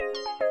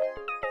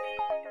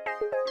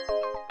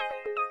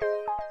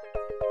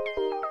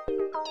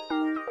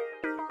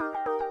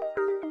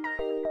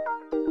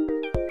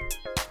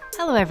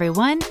Hello,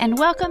 everyone, and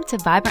welcome to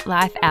Vibrant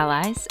Life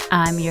Allies.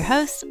 I'm your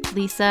host,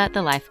 Lisa,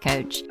 the Life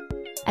Coach.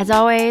 As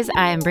always,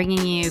 I am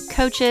bringing you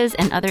coaches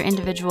and other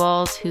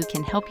individuals who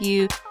can help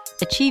you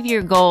achieve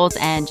your goals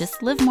and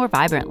just live more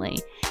vibrantly.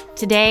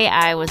 Today,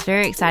 I was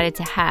very excited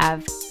to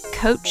have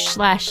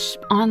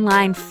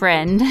coach/online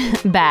friend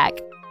back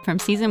from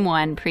season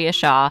 1, Priya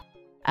Shah.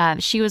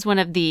 She was one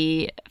of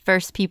the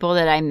first people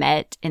that I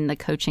met in the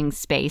coaching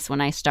space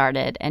when I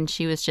started, and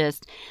she was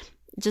just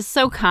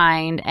so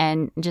kind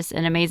and just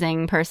an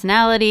amazing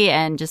personality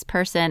and just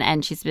person,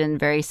 and she's been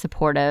very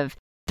supportive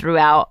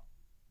throughout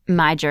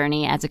my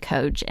journey as a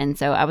coach. And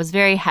so I was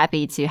very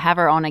happy to have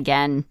her on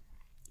again.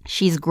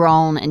 She's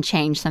grown and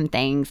changed some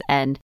things,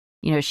 and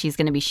she's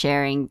going to be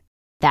sharing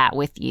that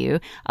with you.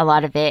 A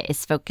lot of it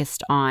is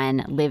focused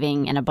on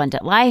living an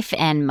abundant life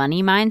and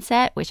money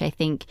mindset, which I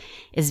think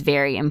is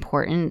very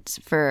important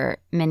for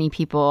many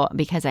people,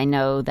 because I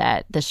know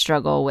that the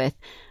struggle with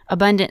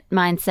abundant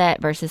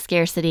mindset versus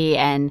scarcity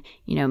and,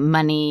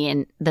 money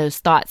and those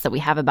thoughts that we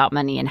have about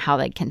money and how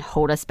they can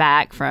hold us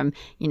back from,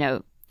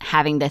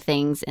 having the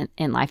things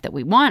in life that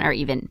we want, or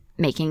even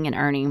making and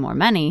earning more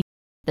money.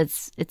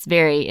 It's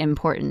very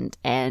important.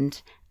 And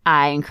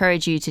I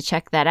encourage you to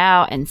check that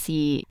out and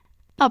see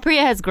how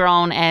Priya has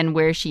grown and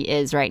where she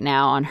is right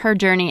now on her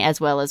journey, as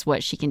well as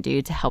what she can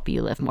do to help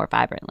you live more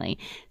vibrantly.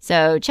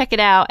 So check it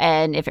out.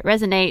 And if it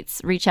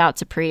resonates, reach out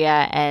to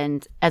Priya.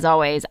 And as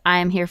always, I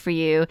am here for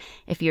you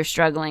if you're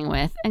struggling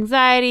with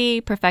anxiety,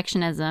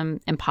 perfectionism,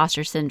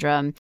 imposter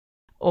syndrome,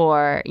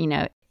 or,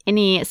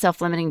 any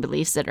self-limiting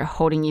beliefs that are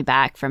holding you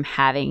back from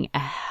having a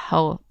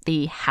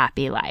healthy,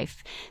 happy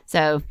life.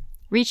 So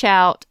reach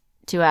out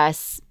to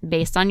us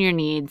based on your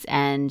needs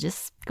and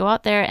just go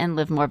out there and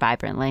live more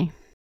vibrantly.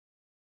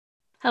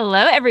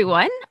 Hello,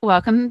 everyone.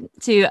 Welcome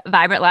to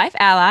Vibrant Life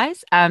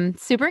Allies. I'm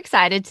super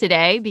excited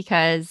today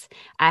because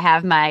I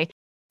have my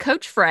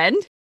coach friend,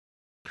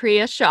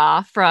 Priya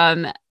Shah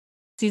from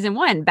season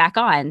 1 back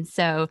on.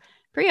 So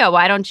Priya,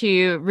 why don't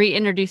you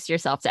reintroduce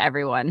yourself to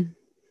everyone?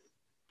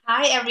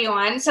 Hi,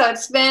 everyone. So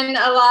it's been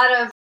a lot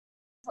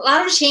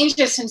of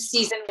changes since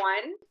season 1,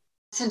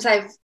 since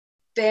I've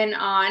been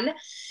on.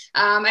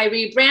 I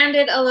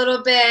rebranded a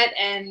little bit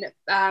and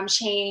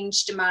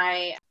changed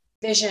my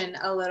vision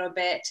a little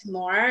bit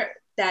more.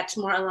 That's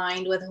more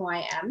aligned with who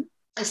I am.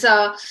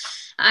 So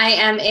I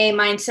am a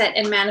mindset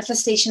and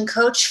manifestation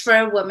coach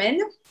for women.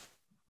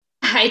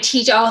 I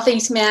teach all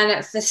things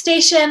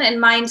manifestation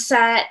and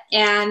mindset.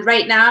 And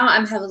right now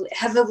I'm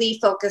heavily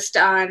focused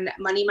on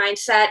money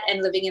mindset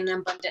and living an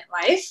abundant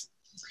life.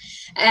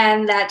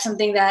 And that's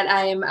something that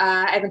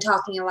I've been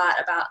talking a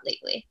lot about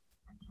lately.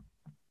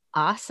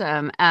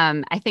 Awesome.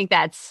 I think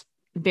that's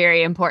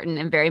very important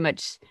and very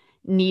much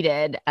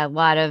needed. A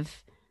lot of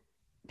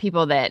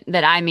people that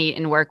I meet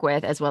and work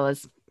with, as well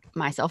as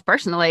myself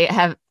personally,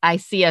 I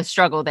see a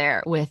struggle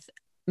there with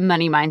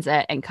money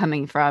mindset and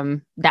coming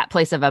from that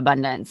place of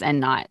abundance and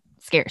not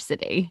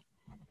scarcity.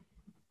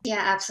 Yeah,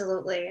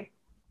 absolutely.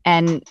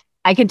 And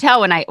I can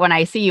tell when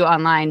I see you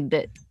online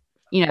that,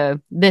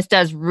 this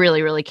does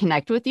really, really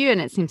connect with you.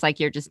 And it seems like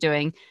you're just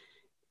doing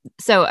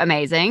so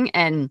amazing.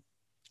 And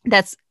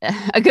that's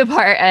a good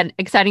part, an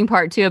exciting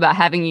part too, about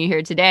having you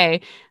here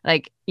today.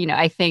 Like,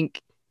 I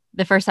think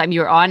the first time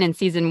you were on in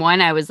season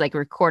 1, I was like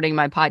recording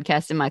my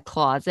podcast in my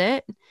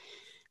closet.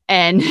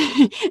 And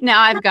now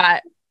I've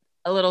got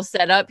a little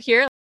setup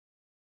here.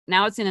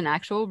 Now it's in an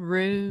actual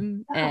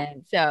room.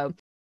 And so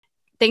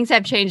things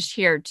have changed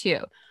here too.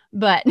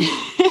 But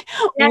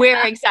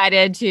we're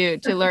excited to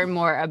learn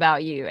more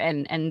about you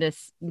and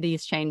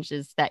these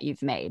changes that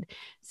you've made.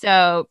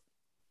 So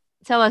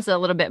tell us a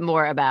little bit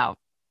more about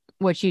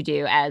what you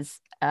do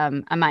as a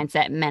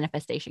mindset and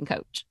manifestation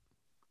coach.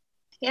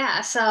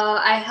 Yeah, so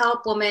I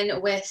help women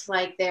with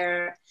like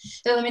their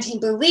limiting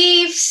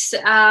beliefs,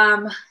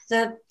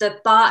 the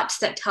thoughts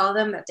that tell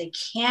them that they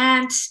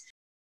can't,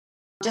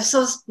 just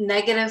those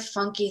negative,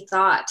 funky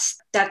thoughts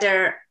that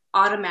they're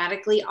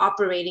automatically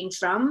operating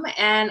from.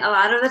 And a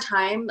lot of the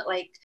time,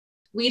 like,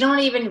 we don't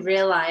even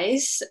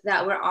realize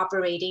that we're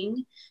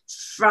operating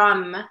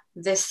from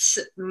this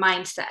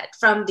mindset,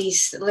 from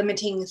these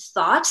limiting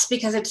thoughts,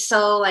 because it's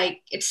so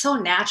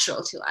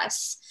natural to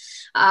us.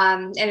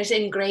 And it's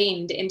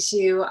ingrained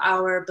into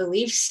our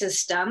belief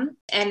system,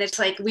 and it's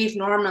like we've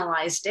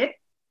normalized it.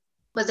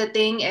 But the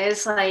thing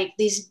is, like,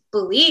 these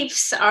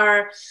beliefs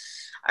are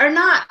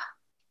not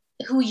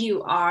who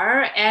you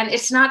are, and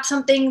it's not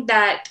something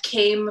that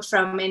came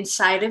from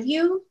inside of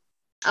you.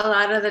 A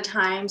lot of the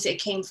times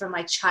it came from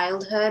like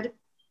childhood,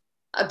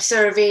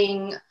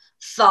 observing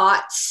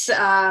thoughts,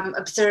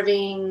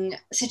 observing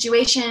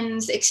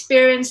situations,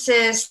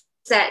 experiences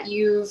that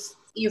you've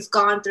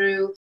gone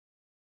through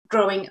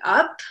growing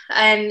up.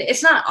 And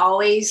it's not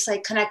always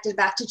like connected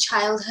back to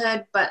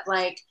childhood, but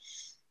like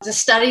the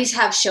studies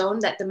have shown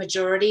that the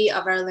majority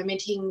of our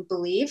limiting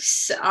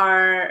beliefs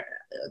are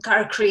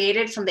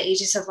created from the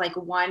ages of like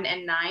 1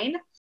 and 9,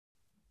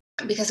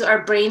 because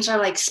our brains are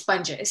like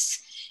sponges.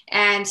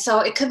 And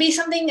so it could be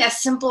something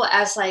as simple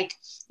as like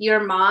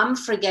your mom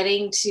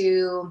forgetting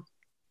to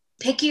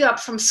pick you up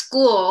from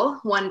school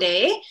one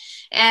day,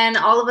 and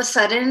all of a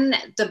sudden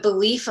the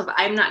belief of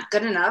I'm not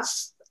good enough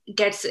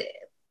gets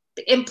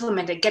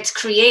implemented, gets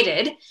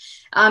created,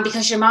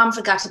 because your mom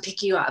forgot to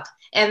pick you up.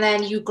 And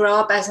then you grow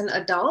up as an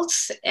adult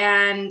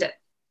and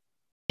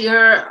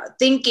you're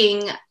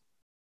thinking,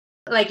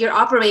 like, you're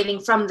operating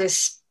from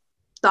this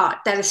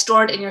thought that is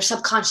stored in your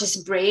subconscious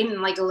brain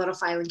in like a little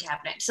filing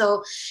cabinet.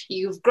 So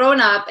you've grown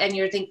up and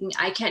you're thinking,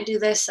 I can't do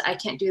this, I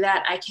can't do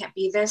that, I can't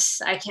be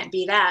this, I can't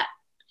be that.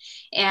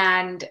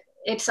 And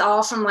it's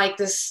all from like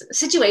this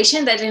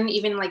situation that didn't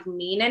even like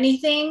mean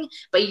anything,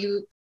 but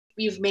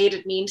you've made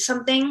it mean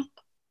something.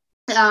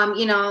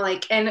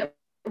 Like, and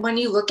when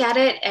you look at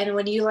it and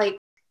when you like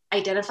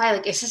identify,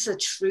 like, is this the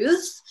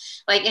truth?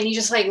 Like, and you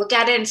just like look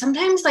at it, and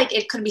sometimes like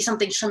it could be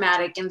something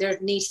traumatic and there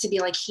needs to be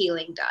like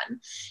healing done,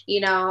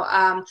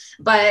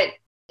 but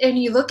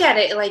and you look at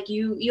it, like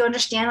you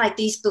understand, like,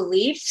 these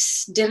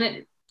beliefs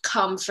didn't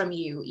come from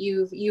you.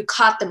 You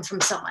caught them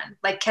from someone,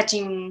 like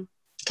catching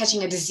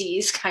a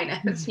disease kind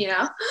of,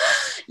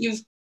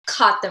 you've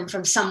caught them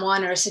from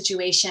someone or a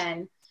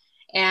situation.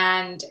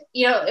 And,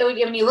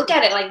 when you look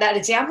at it, like that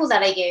example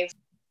that I gave,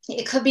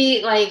 it could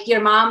be like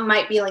your mom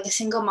might be like a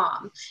single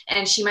mom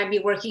and she might be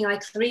working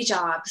like 3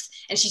 jobs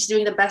and she's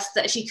doing the best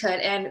that she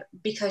could. And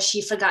because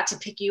she forgot to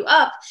pick you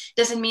up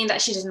doesn't mean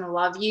that she doesn't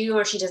love you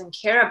or she doesn't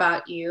care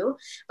about you,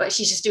 but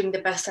she's just doing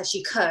the best that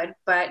she could.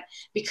 But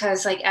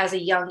because like as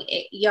a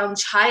young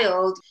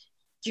child,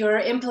 you're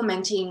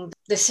implementing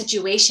the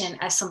situation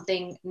as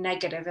something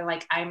negative, and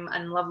like, I'm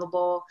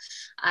unlovable.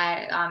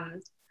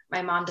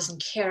 My mom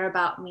doesn't care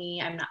about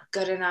me. I'm not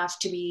good enough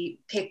to be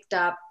picked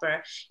up,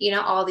 or,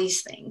 all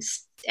these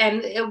things.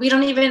 And we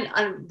don't even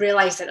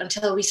realize it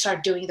until we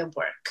start doing the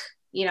work,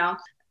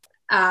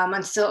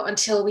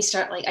 until we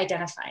start like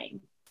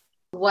identifying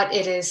what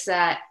it is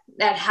that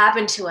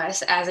happened to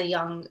us as a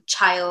young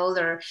child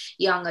or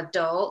young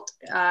adult,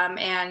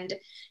 and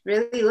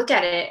really look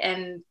at it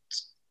and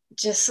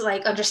just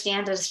like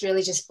understand that it's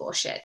really just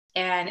bullshit.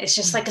 And it's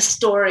just like a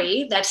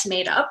story that's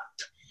made up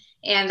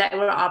and that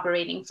we're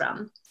operating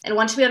from. And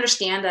once we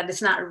understand that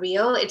it's not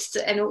real,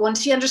 and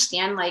once we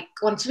understand, like,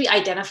 once we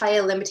identify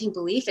a limiting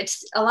belief,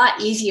 it's a lot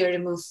easier to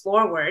move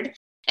forward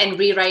and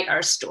rewrite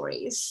our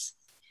stories.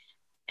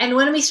 And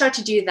when we start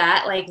to do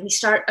that, like, we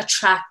start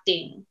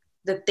attracting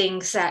the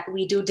things that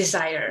we do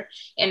desire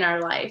in our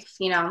life,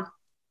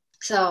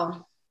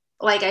 So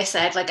like I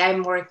said, like,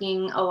 I'm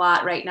working a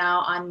lot right now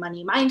on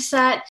money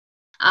mindset,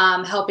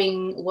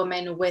 helping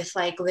women with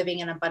like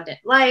living an abundant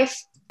life.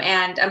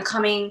 And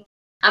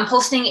I'm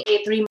hosting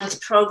a 3-month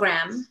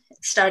program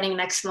starting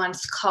next month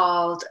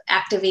called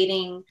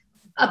Activating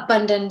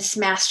Abundance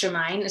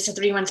Mastermind. It's a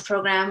 3-month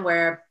program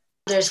where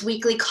there's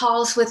weekly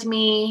calls with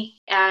me,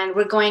 and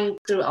we're going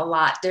through a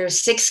lot.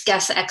 There's 6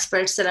 guest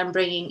experts that I'm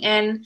bringing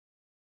in.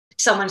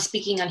 Someone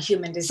speaking on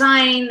human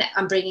design.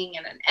 I'm bringing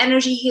in an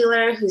energy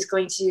healer who's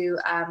going to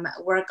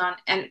work on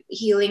and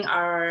healing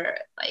our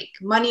like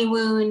money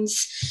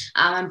wounds.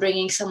 I'm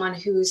bringing someone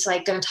who's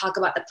like going to talk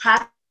about the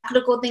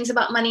practical things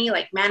about money,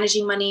 like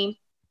managing money.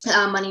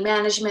 Money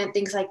management,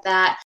 things like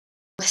that.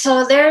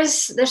 So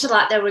there's a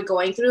lot that we're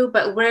going through,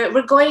 but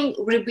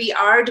we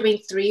are doing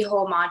 3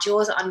 whole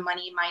modules on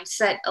money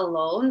mindset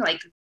alone, like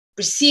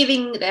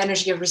receiving the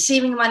energy of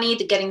receiving money,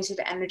 to getting to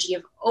the energy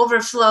of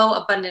overflow,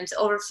 abundance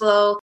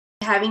overflow,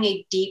 having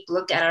a deep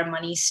look at our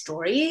money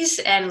stories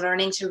and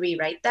learning to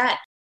rewrite that.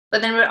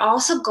 But then we're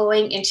also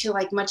going into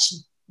like much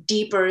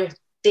deeper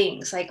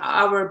things, like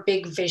our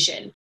big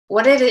vision,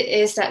 what it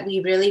is that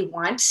we really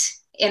want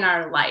in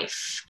our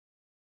life.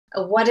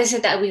 What is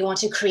it that we want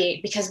to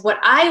create? Because what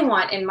I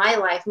want in my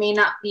life may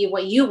not be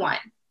what you want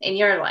in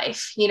your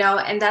life,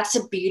 and that's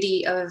the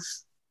beauty of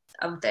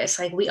this.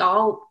 Like, we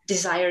all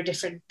desire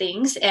different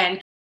things,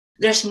 and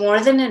there's more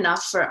than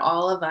enough for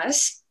all of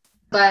us.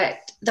 But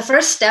the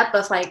first step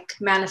of like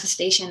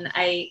manifestation,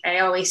 I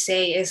always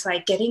say, is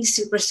like getting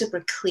super,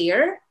 super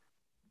clear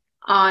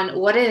on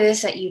what it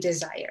is that you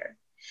desire.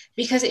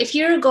 Because if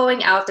you're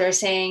going out there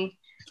saying,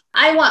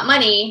 I want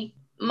money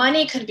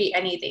could be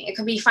anything. It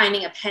could be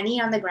finding a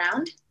penny on the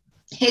ground.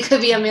 It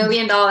could be $1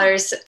 million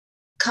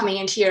coming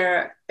into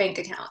your bank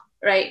account,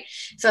 right?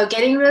 So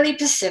getting really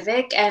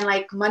specific, and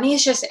like, money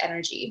is just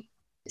energy.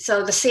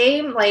 So the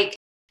same like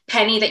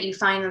penny that you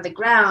find on the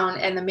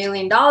ground and the $1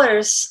 million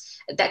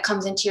that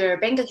comes into your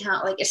bank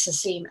account, like, it's the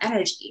same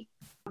energy.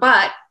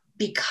 But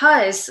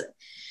because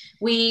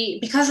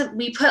we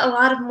put a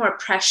lot of more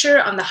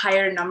pressure on the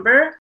higher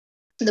number,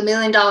 the $1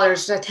 million, the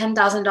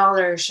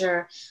 $10,000,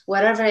 or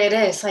whatever it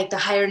is, like the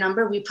higher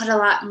number, we put a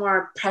lot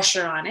more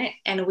pressure on it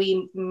and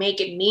we make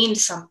it mean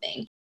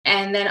something.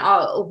 And then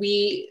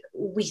we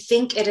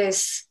think it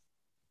is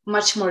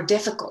much more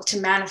difficult to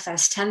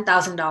manifest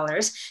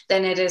 $10,000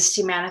 than it is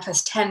to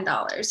manifest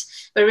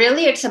 $10. But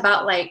really, it's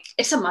about like,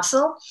 it's a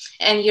muscle,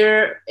 and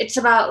it's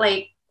about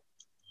like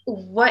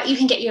what you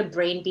can get your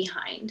brain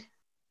behind.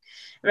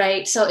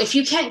 Right. So if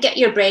you can't get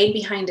your brain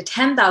behind the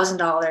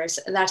 $10,000,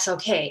 that's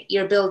okay.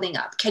 You're building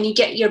up. Can you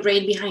get your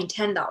brain behind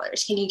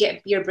 $10? Can you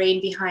get your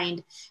brain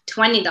behind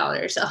 $20,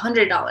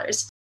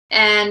 $100?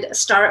 and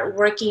start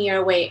working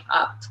your way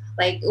up.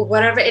 Like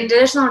whatever, and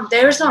there's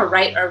no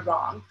right or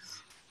wrong.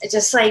 It's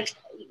just like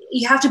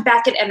you have to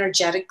back it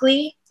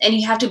energetically, and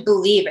you have to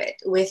believe it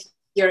with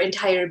your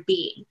entire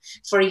being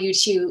for you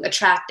to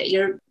attract it.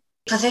 You're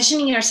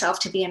positioning yourself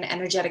to be an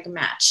energetic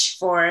match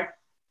for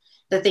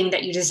the thing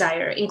that you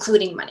desire,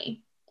 including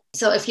money.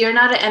 So if you're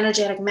not an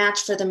energetic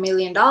match for the $1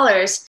 million,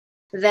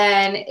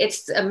 then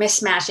it's a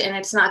mismatch and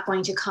it's not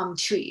going to come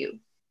to you.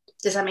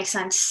 Does that make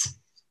sense?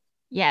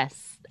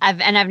 Yes. I've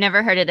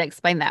never heard it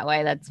explained that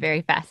way. That's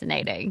very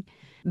fascinating.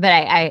 But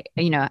I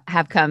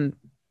have come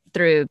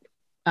through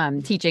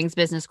teachings,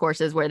 business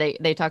courses where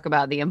they talk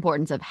about the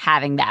importance of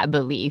having that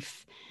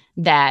belief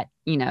that,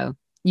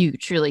 you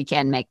truly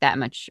can make that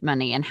much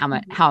money and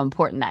how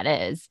important that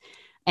is.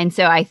 And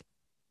so I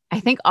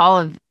think all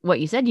of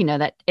what you said,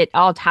 that it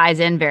all ties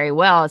in very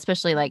well,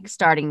 especially like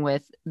starting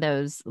with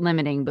those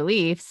limiting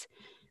beliefs,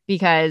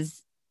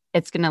 because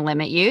it's going to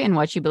limit you in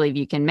what you believe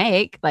you can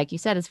make, like you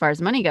said, as far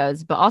as money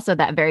goes, but also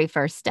that very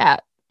first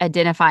step,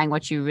 identifying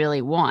what you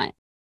really want.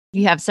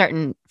 You have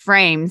certain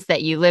frames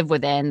that you live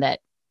within that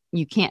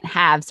you can't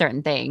have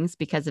certain things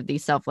because of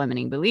these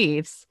self-limiting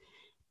beliefs.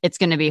 It's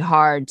going to be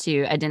hard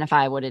to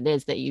identify what it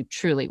is that you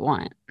truly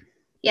want.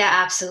 Yeah,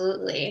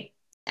 absolutely.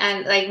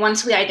 And like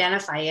once we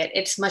identify it,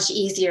 it's much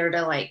easier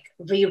to like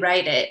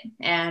rewrite it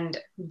and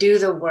do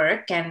the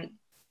work. And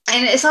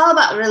it's all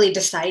about really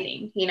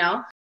deciding,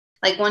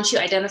 like once you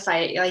identify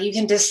it, like you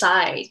can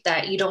decide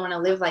that you don't want to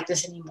live like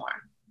this anymore.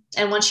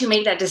 And once you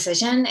make that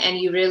decision and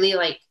you really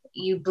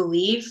you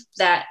believe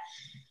that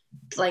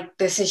like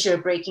this is your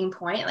breaking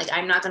point, like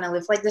I'm not going to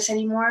live like this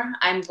anymore,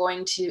 I'm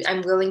willing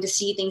to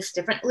see things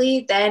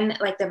differently, then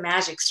like the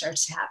magic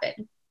starts to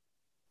happen.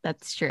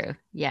 That's true.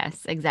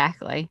 Yes,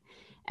 exactly.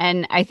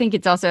 And I think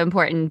it's also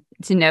important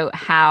to note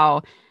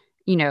how,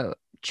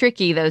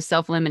 tricky those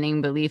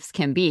self-limiting beliefs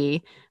can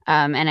be.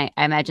 And I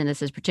imagine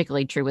this is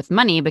particularly true with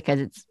money because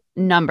it's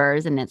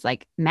numbers and it's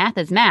like math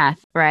is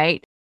math,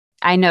 right?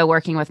 I know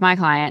working with my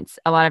clients,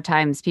 a lot of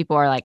times people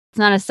are like, it's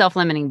not a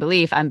self-limiting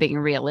belief, I'm being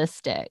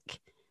realistic.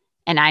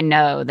 And I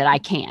know that I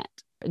can't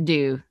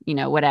do,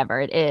 whatever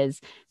it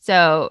is.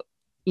 So,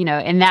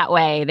 in that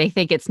way, they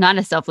think it's not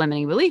a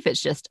self-limiting belief,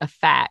 it's just a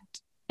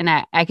fact. And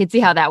I could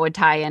see how that would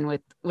tie in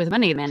with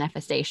money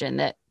manifestation,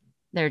 that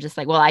they're just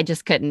like, well, I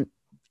just couldn't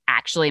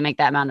actually make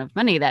that amount of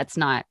money. That's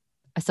not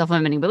a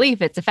self-limiting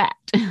belief, it's a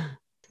fact.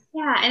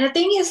 Yeah. And the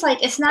thing is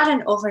like, it's not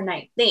an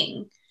overnight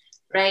thing,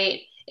 right?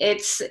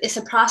 It's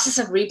a process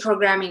of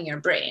reprogramming your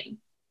brain.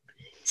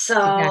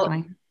 So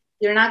Exactly.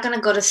 You're not going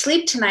to go to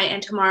sleep tonight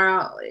and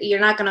tomorrow you're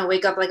not going to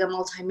wake up like a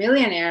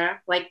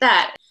multimillionaire like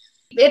that.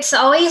 It's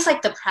always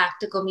like the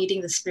practical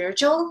meeting the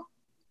spiritual,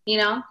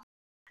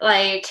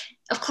 like,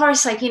 of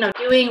course, like,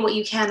 doing what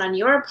you can on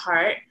your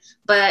part,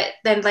 but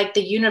then like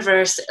the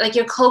universe, like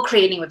you're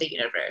co-creating with the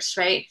universe,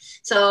 right?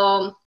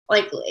 So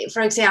like,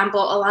 for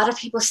example, a lot of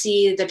people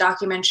see the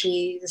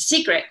documentary, The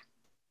Secret,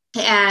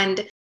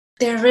 and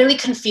they're really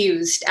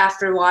confused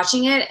after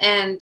watching it.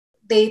 And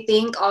they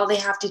think all they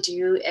have to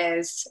do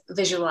is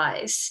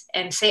visualize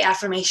and say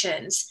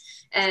affirmations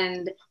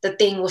and the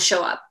thing will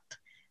show up.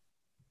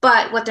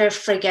 But what they're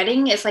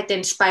forgetting is like the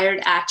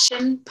inspired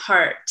action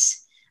part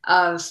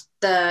of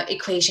the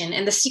equation.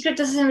 And The Secret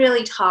doesn't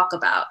really talk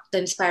about the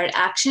inspired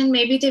action.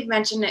 Maybe they've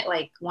mentioned it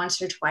like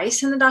once or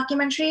twice in the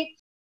documentary,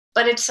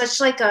 but it's such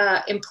like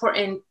a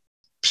important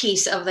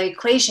piece of the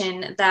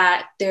equation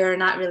that they're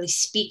not really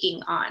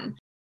speaking on,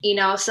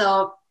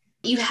 so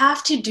you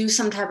have to do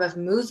some type of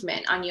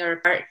movement on your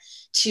part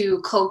to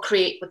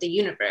co-create with the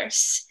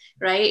universe,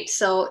 right?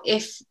 So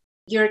if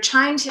you're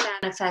trying to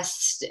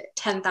manifest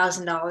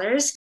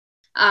 $10,000,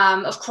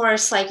 of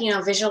course, like,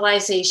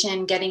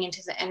 visualization, getting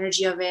into the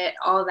energy of it,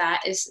 all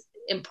that is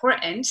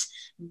important,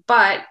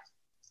 but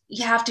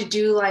you have to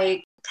do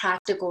like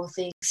practical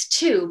things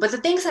too, but the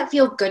things that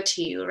feel good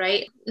to you,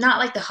 right? Not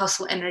like the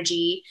hustle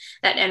energy,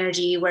 that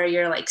energy where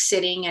you're like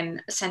sitting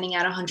and sending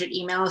out 100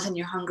 emails and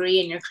you're hungry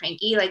and you're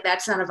cranky, like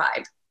that's not a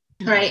vibe,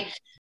 right?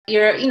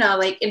 You're,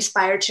 like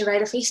inspired to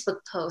write a Facebook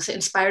post,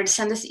 inspired to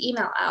send this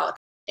email out,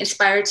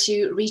 inspired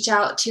to reach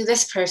out to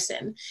this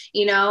person,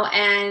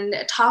 and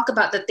talk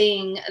about the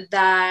thing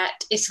that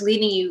is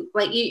leading you,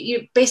 like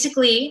you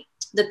basically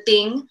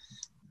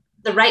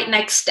the right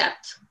next step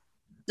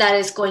that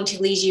is going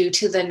to lead you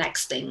to the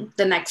next thing,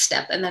 the next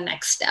step and the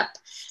next step,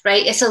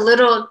 right? It's a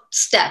little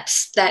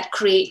steps that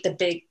create the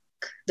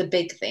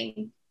big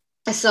thing.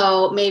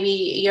 So maybe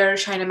you're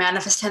trying to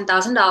manifest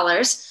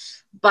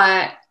 $10,000,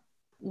 but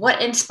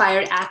what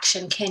inspired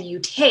action can you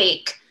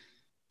take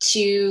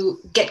to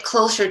get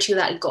closer to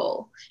that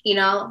goal?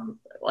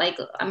 Like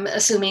I'm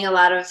assuming a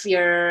lot of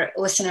your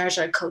listeners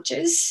are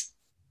coaches.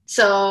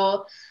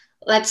 So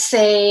let's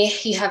say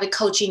you have a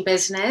coaching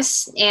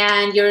business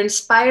and you're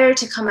inspired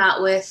to come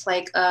out with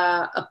like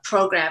a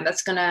program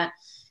that's going to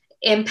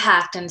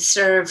impact and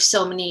serve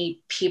so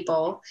many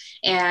people.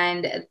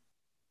 And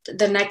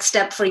the next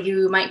step for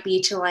you might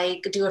be to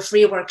like do a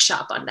free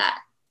workshop on that,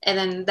 and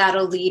then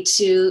that'll lead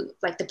to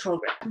like the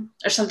program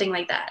or something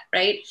like that,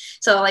 right?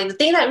 So like the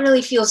thing that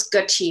really feels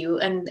good to you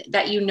and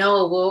that you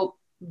know will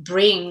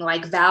bring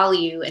like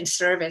value and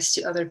service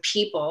to other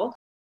people.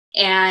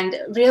 And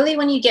really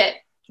when you get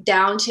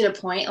down to the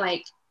point,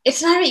 like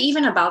it's not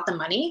even about the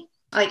money.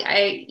 Like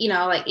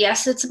like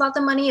yes, it's about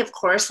the money, of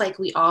course, like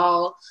we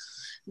all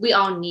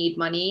need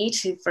money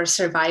for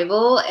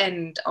survival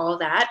and all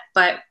that,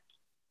 but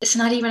it's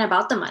not even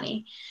about the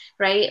money,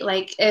 right?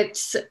 Like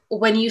it's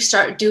when you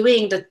start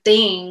doing the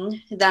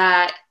thing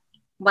that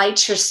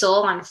lights your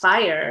soul on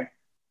fire,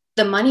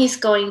 the money's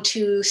going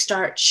to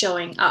start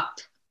showing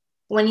up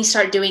when you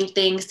start doing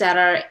things that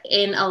are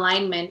in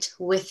alignment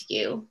with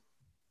you,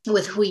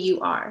 with who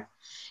you are,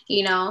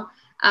 you know?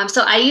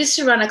 So I used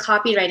to run a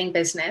copywriting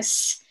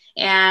business,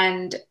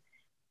 and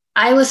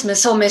I was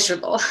so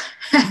miserable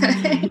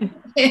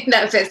in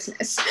that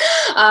business.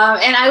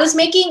 And I was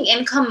making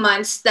income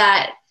months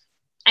that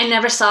I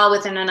never saw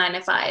within a 9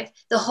 to 5.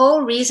 The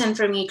whole reason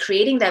for me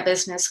creating that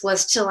business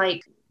was to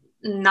like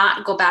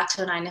not go back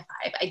to a 9 to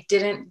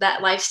 5.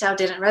 That lifestyle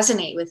didn't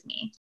resonate with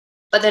me.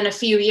 But then a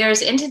few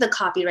years into the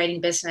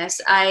copywriting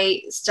business,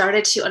 I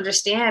started to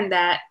understand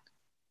that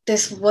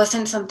this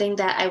wasn't something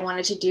that I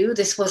wanted to do.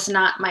 This was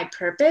not my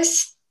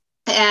purpose.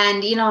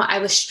 And, I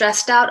was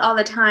stressed out all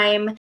the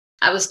time.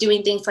 I was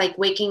doing things like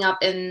waking up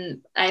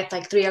at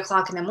like 3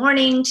 o'clock in the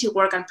morning to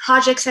work on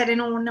projects I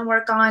didn't want to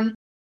work on.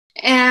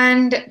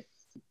 And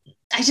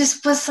I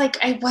just was like,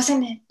 I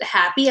wasn't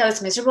happy. I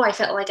was miserable. I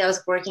felt like I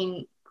was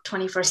working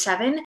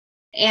 24/7.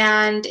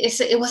 And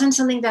it wasn't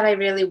something that I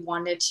really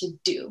wanted to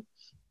do.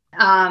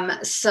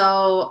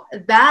 So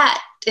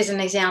that is an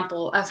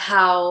example of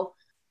how,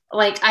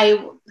 like,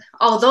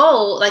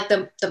 although like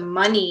the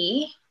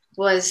money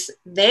was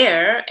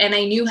there and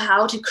I knew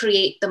how to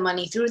create the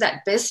money through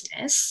that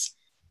business,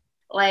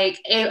 like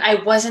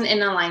I wasn't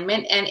in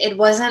alignment, and it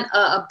wasn't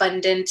an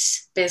abundant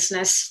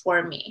business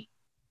for me.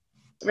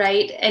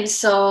 Right. And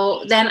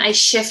so then I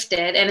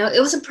shifted, and it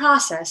was a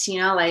process,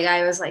 like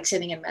I was like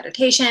sitting in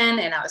meditation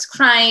and I was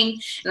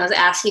crying and I was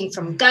asking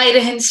from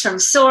guidance from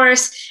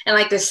source. And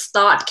like this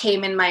thought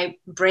came in my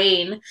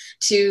brain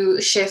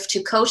to shift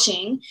to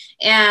coaching.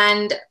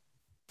 And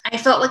I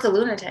felt like a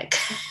lunatic.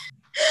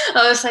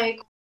 I was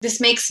like,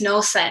 this makes no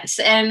sense.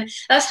 And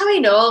that's how I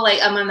know like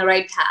I'm on the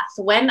right path.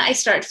 When I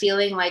start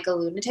feeling like a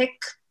lunatic,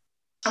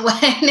 when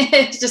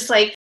it's just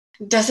like,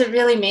 does it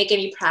really make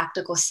any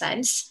practical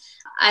sense?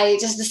 I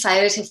just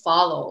decided to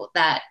follow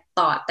that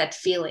thought, that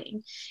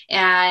feeling,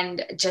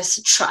 and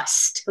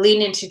just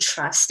lean into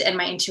trust and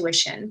my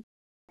intuition.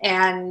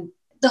 And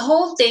the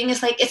whole thing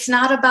is like, it's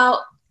not about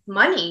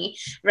money,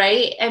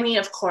 right? I mean,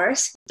 of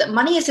course, the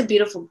money is a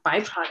beautiful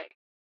byproduct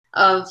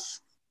of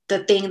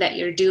the thing that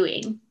you're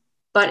doing.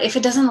 But if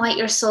it doesn't light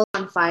your soul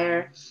on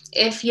fire,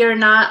 if you're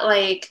not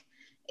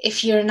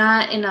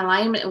in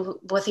alignment with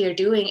what you're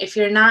doing, if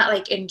you're not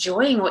like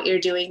enjoying what you're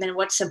doing, then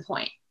what's the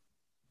point?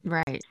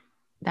 Right.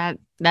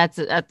 That's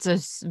a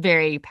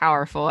very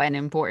powerful and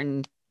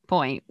important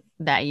point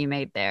that you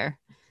made there.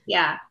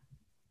 Yeah.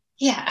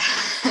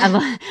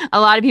 A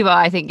lot of people,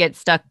 I think, get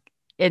stuck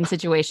in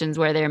situations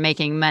where they're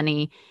making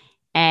money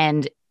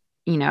and,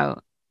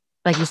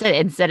 like you said,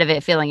 instead of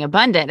it feeling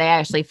abundant, they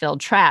actually feel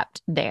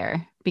trapped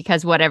there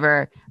because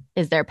whatever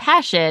is their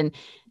passion,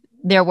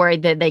 they're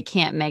worried that they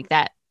can't make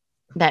that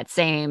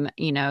same,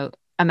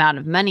 amount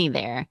of money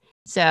there.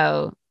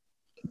 So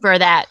for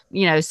that,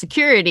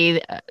 security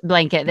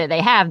blanket that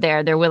they have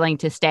there, they're willing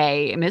to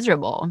stay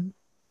miserable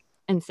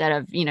instead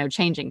of,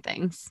 changing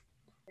things.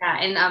 Yeah.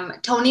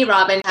 And Tony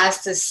Robbins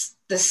has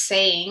this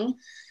saying,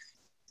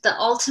 the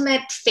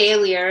ultimate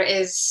failure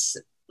is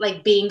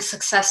like being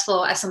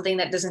successful at something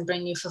that doesn't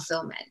bring you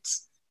fulfillment.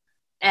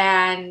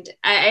 And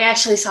I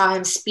actually saw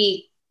him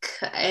speak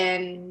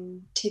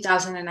in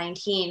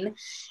 2019,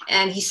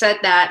 and he said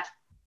that.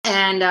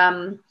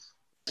 And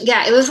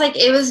yeah,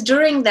 it was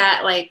during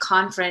that like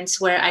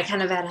conference where I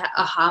kind of had an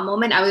aha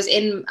moment. I was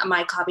in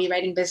my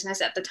copywriting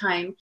business at the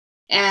time,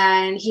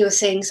 and he was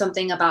saying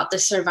something about the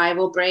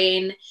survival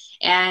brain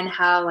and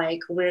how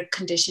like we're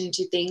conditioned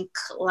to think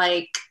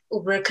like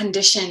we're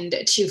conditioned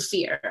to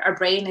fear. Our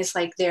brain is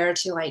like there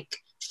to like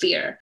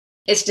fear.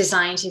 It's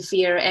designed to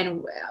fear.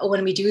 And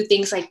when we do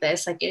things like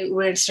this, like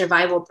we're in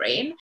survival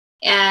brain.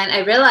 And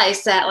I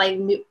realized that like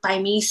by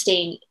me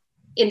staying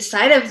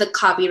inside of the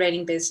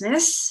copywriting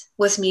business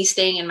was me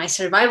staying in my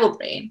survival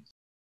brain,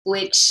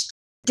 which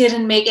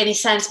didn't make any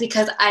sense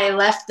because I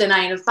left the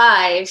 9 to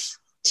 5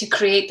 to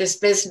create this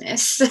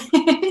business.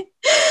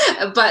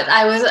 But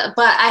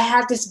I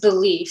had this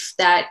belief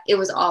that it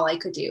was all I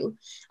could do.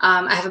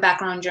 I have a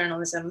background in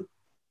journalism,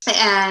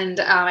 and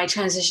I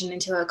transitioned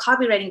into a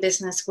copywriting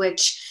business,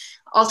 which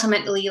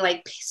ultimately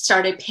like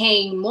started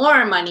paying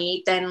more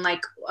money than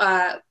like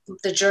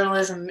the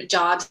journalism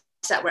jobs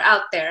that were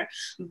out there.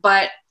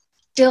 But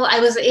still, I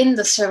was in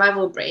the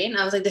survival brain.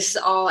 I was like, this is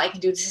all I can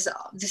do.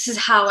 This is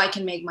how I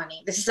can make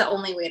money. This is the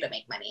only way to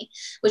make money,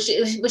 which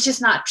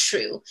is not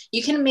true.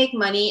 You can make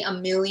money a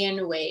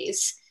million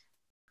ways.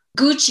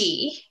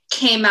 Gucci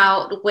came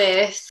out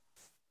with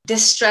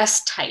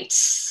distressed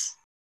tights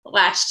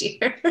last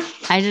year.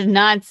 I did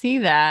not see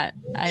that.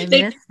 I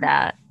missed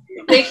that.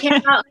 They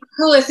came out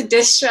with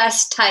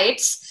distressed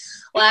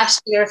tights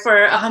last year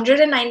for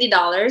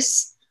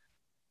 $190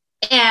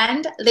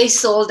 and they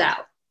sold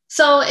out.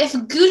 So if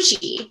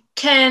Gucci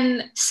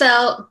can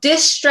sell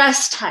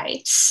distressed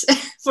tights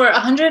for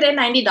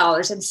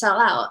 $190 and sell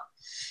out,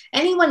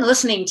 anyone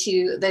listening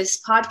to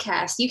this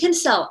podcast, you can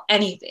sell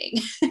anything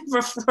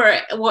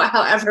for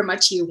however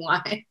much you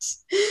want,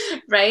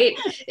 right?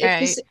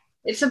 Right.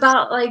 It's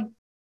about like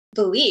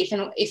belief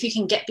and if you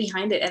can get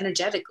behind it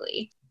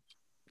energetically.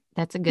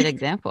 That's a good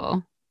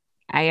example.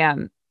 I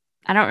don't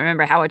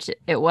remember how much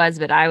it was,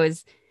 but I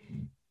was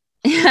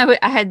I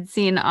had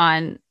seen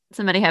on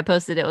somebody had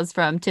posted it was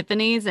from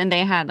Tiffany's and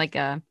they had like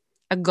a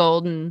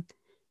golden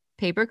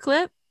paper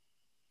clip.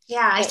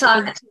 Yeah, I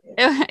saw that.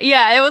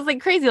 Yeah, it was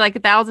like crazy, like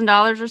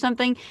 $1,000 or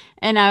something.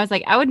 And I was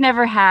like, I would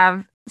never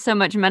have so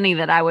much money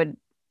that I would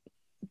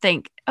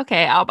think,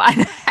 okay, I'll buy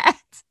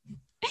that.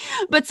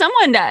 But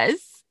someone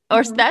does,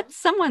 or that's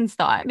someone's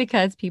thought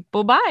because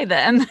people buy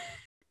them.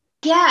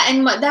 Yeah,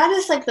 and that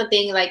is like the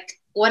thing, like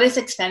what is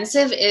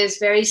expensive is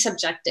very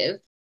subjective.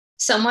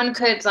 Someone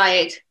could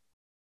like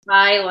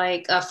buy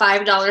like a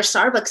 $5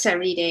 Starbucks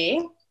every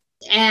day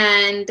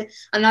and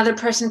another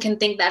person can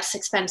think that's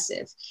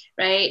expensive,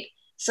 right?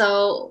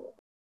 So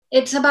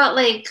it's about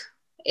like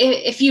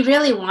if you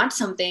really want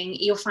something,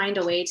 you'll find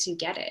a way to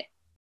get it.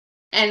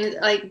 And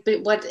like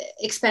what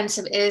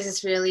expensive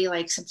is really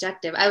like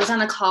subjective. I was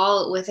on a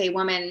call with a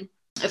woman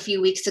a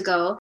few weeks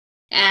ago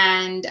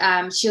and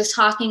she was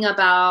talking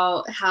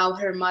about how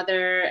her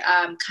mother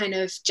kind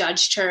of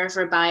judged her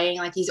for buying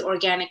like these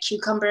organic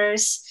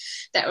cucumbers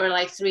that were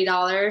like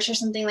 $3 or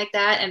something like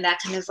that. And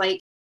that kind of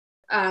like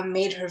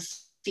made her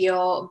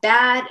feel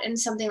bad and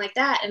something like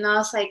that. And I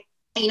was like,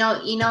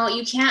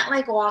 you can't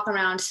like walk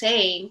around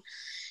saying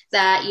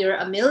that you're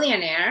a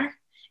millionaire.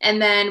 And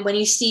then when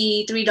you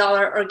see $3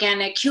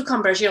 organic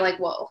cucumbers, you're like,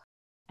 whoa,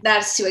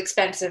 that's too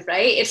expensive,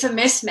 right? It's a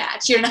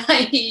mismatch. You're not,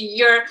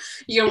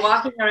 you're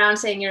walking around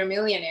saying you're a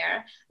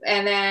millionaire.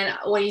 And then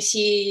when you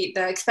see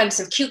the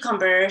expensive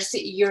cucumbers,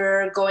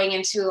 you're going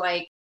into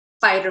like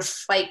fight or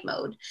flight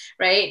mode,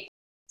 right?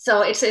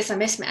 So it's a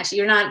mismatch.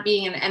 You're not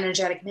being an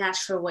energetic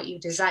match for what you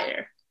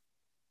desire.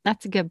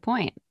 That's a good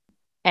point.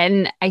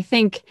 And I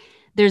think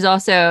there's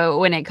also,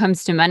 when it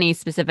comes to money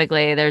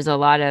specifically, there's a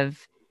lot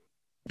of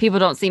people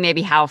don't see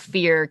maybe how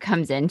fear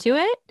comes into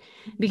it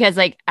because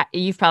like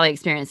you've probably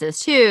experienced this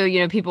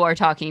too. People are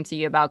talking to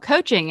you about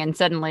coaching and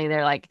suddenly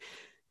they're like,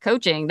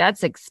 coaching,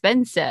 that's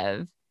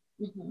expensive.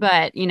 Mm-hmm.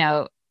 But,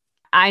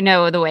 I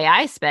know the way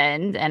I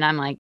spend and I'm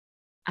like,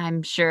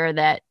 I'm sure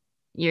that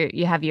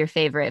you have your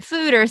favorite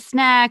food or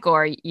snack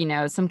or,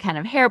 some kind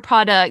of hair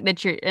product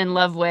that you're in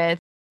love with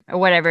or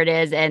whatever it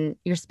is. And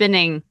you're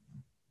spending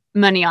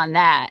money on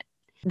that,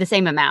 the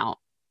same amount.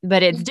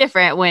 But it's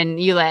different when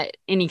you let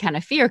any kind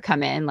of fear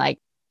come in, like,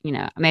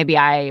 maybe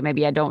I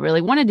don't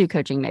really want to do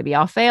coaching. Maybe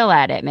I'll fail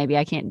at it. Maybe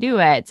I can't do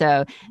it.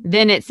 So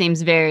then it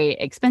seems very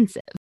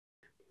expensive.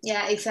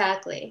 Yeah,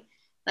 exactly.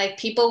 Like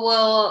people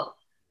will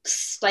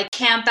like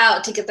camp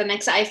out to get the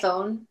next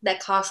iPhone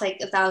that costs like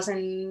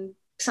 $1,000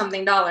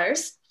 something.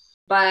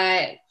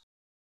 But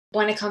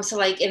when it comes to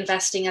like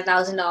investing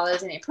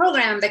 $1,000 in a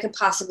program that could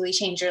possibly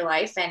change your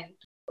life and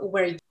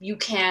where you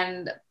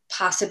can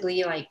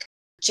possibly like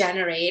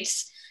generate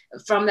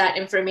from that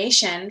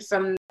information,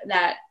 from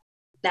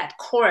that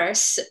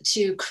course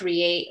to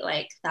create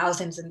like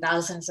thousands and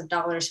thousands of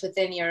dollars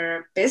within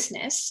your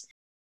business,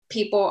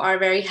 people are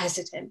very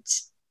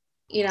hesitant.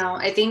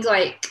 I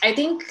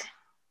think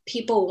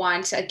people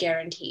want a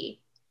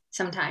guarantee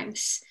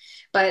sometimes,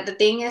 but the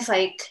thing is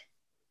like,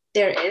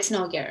 there is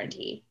no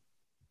guarantee.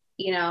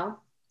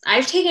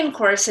 I've taken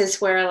courses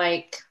where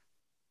like,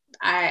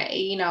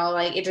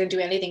 it didn't do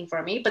anything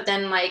for me, but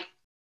then like,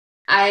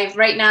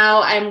 right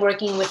now I'm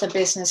working with a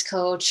business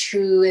coach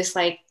who is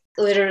like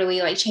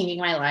literally like changing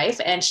my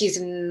life, and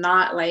she's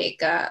not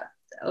like a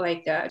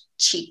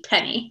cheap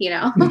penny,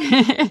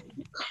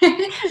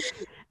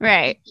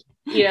 Right.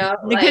 The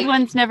like, good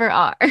ones never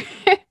are.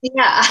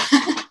 Yeah.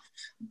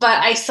 But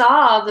I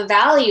saw the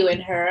value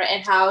in her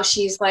and how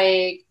she's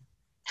like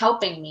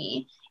helping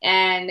me,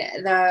 and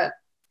the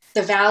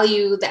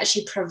value that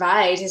she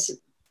provides is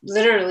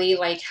literally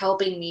like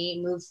helping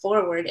me move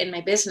forward in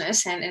my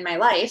business and in my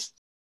life.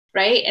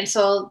 Right. And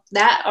so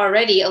that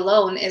already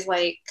alone is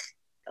like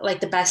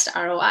the best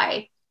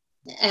ROI.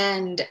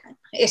 And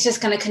it's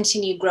just going to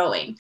continue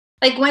growing.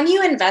 Like when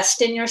you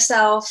invest in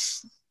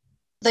yourself,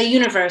 the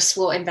universe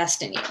will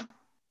invest in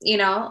you,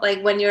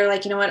 like when you're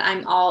like,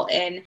 I'm all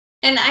in.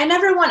 And I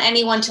never want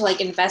anyone to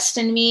like invest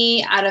in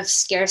me out of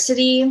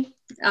scarcity.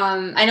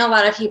 I know a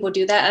lot of people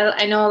do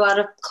that. I know a lot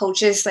of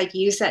coaches like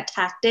use that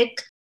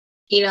tactic.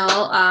 A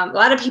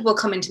lot of people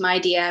come into my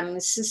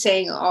DMs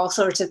saying all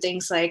sorts of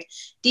things like,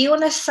 do you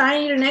want to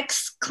sign your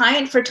next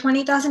client for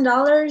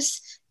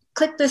 $20,000?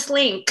 Click this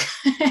link.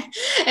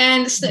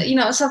 And,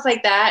 stuff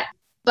like that.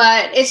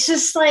 But it's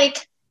just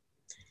like,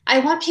 I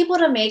want people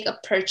to make a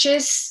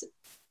purchase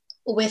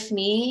with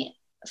me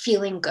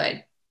feeling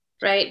good,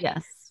 right?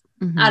 Yes.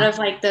 Out of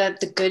like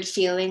the good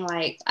feeling,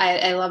 like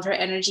I love her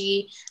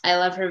energy, I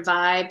love her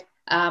vibe.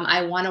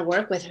 I want to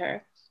work with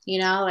her,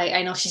 like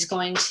I know she's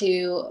going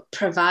to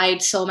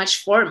provide so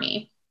much for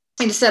me,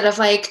 instead of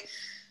like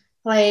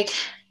oh,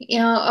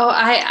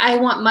 I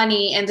want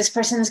money and this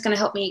person is going to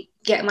help me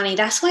get money.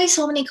 That's why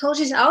so many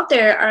coaches out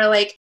there are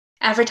like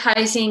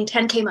advertising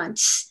 10K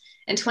months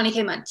and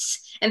 20K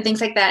months and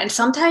things like that. And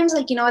sometimes,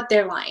 like, you know what,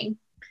 they're lying.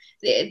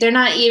 They're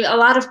not even, a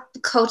lot of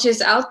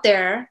coaches out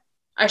there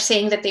are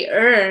saying that they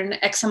earn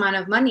X amount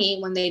of money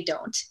when they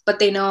don't, but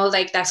they know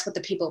like that's what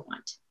the people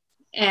want.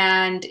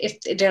 And if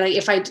they're like,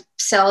 if I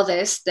sell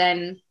this,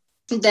 then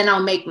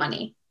I'll make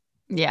money.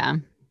 Yeah.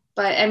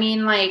 But I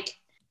mean, like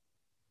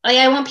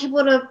I want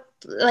people to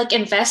like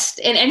invest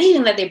in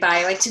anything that they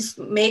buy, like to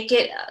make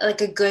it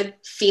like a good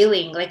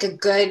feeling, like a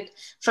good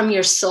from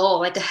your soul,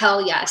 like a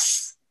hell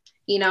yes,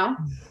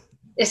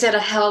 Is it a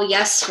hell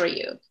yes for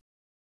you?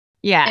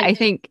 Yeah. I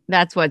think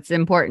that's what's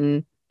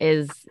important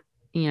is,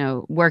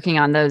 working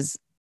on those,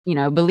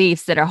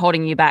 beliefs that are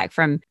holding you back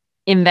from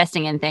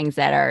investing in things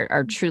that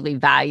are truly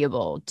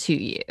valuable to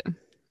you.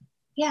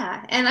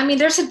 Yeah. And I mean,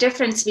 there's a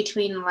difference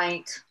between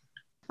like,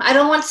 I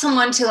don't want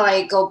someone to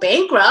like go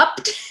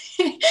bankrupt,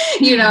 and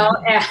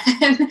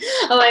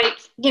like,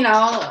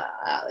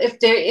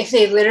 if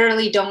they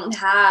literally don't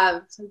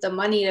have the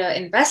money to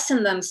invest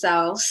in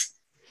themselves,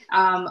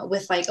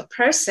 with like a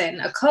person,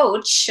 a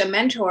coach, a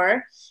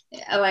mentor,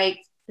 like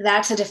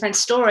that's a different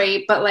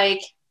story. But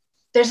like,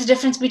 there's a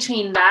difference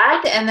between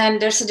that. And then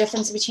there's a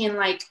difference between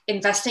like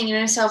investing in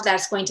yourself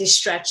that's going to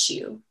stretch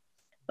you.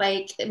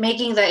 Like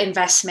making the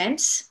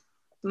investments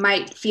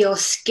might feel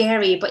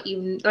scary, but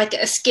you like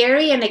a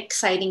scary and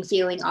exciting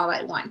feeling all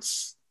at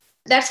once.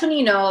 That's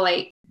when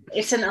like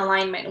it's an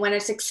alignment, when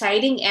it's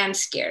exciting and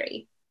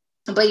scary,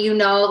 but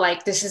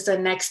like this is the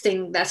next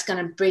thing that's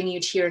going to bring you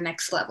to your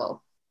next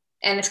level,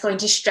 and it's going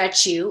to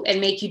stretch you and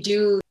make you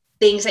do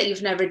things that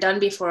you've never done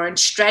before, and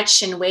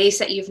stretch in ways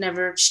that you've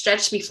never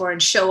stretched before,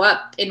 and show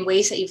up in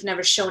ways that you've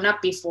never shown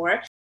up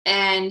before.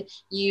 And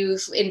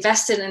you've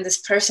invested in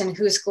this person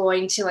who's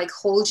going to like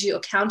hold you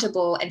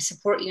accountable and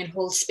support you and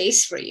hold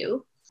space for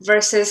you,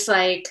 versus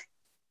like,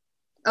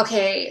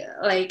 okay,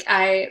 like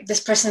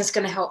this person is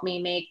going to help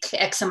me make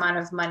X amount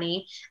of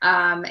money.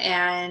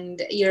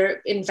 And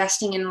you're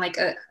investing in like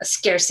a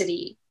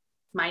scarcity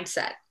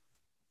mindset,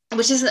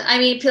 which is, I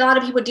mean, a lot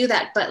of people do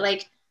that, but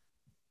like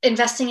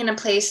investing in a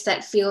place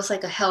that feels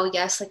like a hell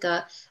yes,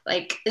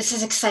 like this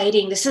is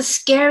exciting, this is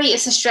scary,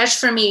 it's a stretch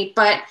for me,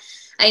 but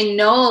I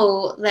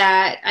know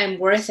that I'm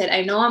worth it.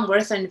 I know I'm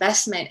worth the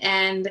investment,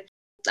 and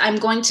I'm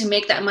going to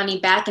make that money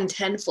back in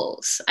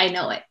tenfolds. I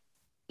know it,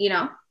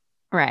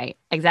 Right.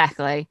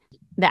 Exactly.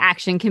 The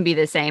action can be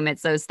the same.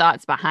 It's those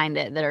thoughts behind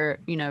it that are,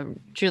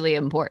 truly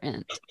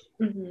important.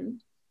 Mm-hmm.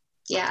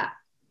 Yeah.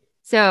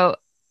 So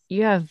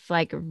you have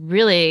like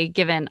really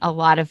given a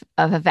lot of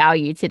a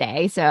value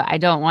today. So I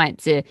don't want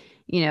to,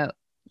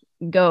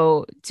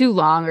 go too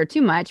long or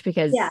too much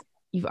because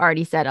you've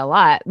already said a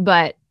lot,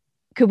 but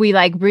could we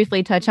like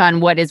briefly touch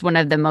on what is one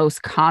of the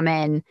most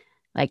common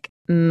like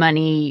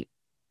money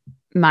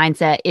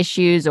mindset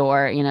issues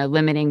or,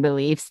 limiting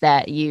beliefs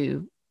that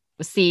you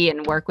see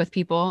and work with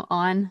people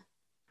on?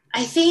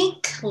 I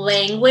think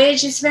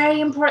language is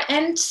very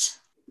important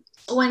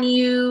when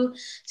you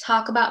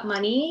talk about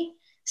money.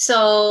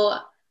 So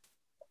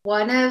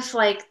one of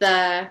like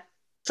the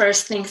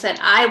first things that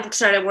I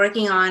started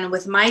working on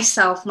with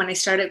myself when I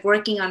started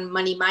working on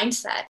money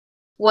mindset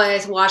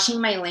was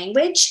watching my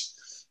language.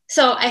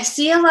 So I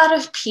see a lot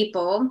of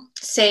people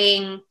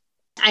saying,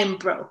 I'm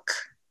broke,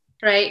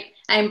 right?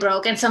 I'm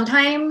broke. And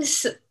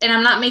sometimes, and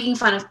I'm not making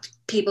fun of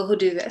people who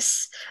do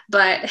this,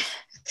 but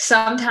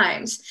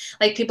sometimes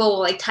like people will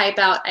like type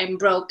out, I'm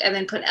broke, and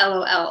then put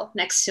LOL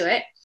next to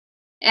it.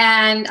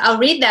 And I'll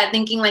read that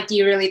thinking like, do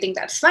you really think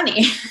that's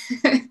funny?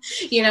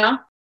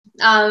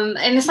 And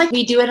it's like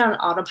we do it on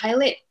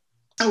autopilot.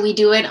 We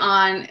do it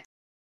on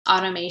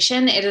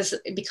automation. It has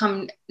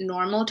become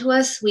normal to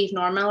us. We've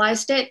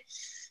normalized it.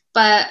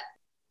 But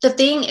the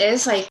thing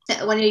is, like,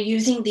 when you're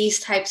using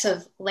these types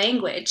of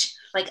language,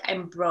 like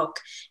I'm broke,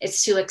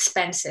 it's too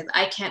expensive,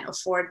 I can't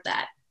afford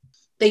that,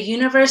 the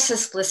universe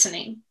is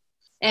listening,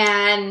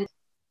 and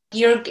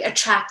you're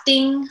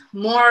attracting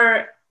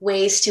more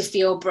ways to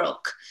feel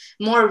broke,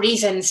 more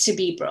reasons to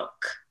be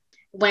broke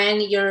when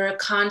you're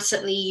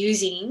constantly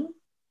using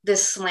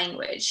this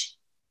language.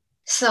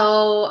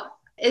 So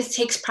it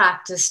takes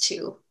practice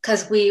too,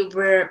 because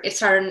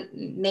it's our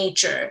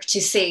nature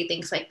to say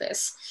things like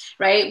this,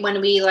 right?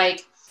 When we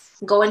like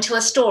go into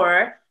a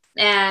store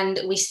and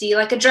we see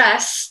like a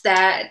dress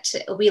that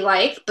we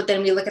like, but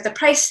then we look at the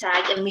price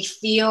tag and we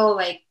feel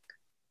like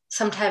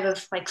some type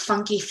of like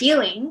funky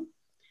feeling.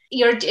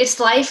 It's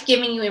life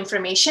giving you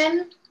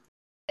information,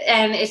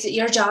 and it's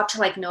your job to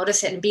like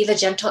notice it and be the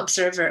gentle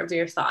observer of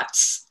your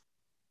thoughts.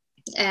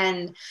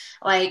 And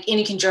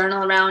you can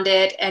journal around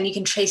it, and you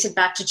can trace it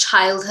back to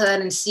childhood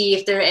and see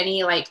if there are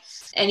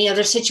any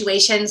other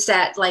situations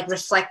that like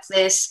reflect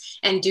this,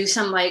 and do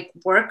some like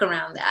work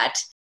around that.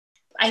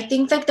 I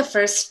think like the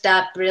first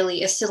step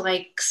really is to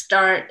like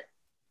start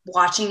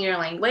watching your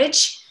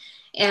language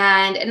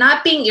and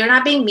you're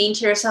not being mean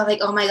to yourself.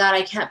 Like, oh my God,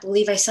 I can't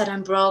believe I said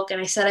I'm broke. And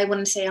I said I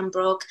wouldn't say I'm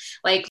broke.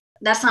 Like,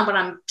 that's not what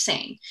I'm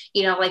saying.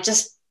 Like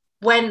just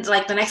when,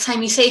 like the next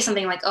time you say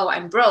something like, oh,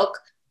 I'm broke,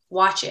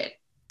 watch it,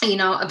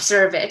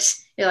 observe it.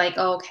 You're like,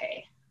 oh,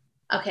 okay,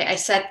 I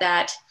said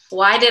that.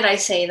 Why did I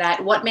say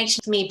that? What makes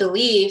me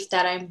believe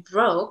that I'm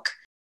broke?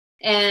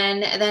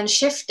 And then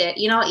shift it.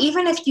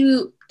 Even if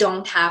you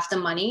don't have the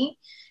money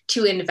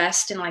to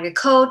invest in like a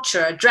coach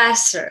or a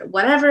dress or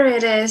whatever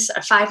it is, a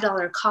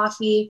 $5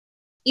 coffee,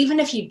 even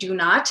if you do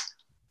not,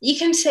 you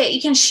can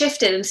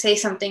shift it and say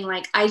something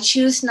like, I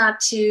choose not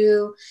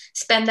to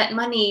spend that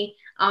money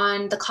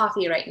on the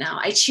coffee right now.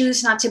 I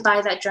choose not to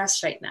buy that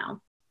dress right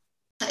now.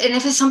 And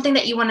if it's something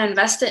that you want to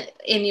invest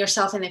in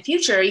yourself in the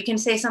future, you can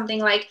say something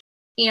like,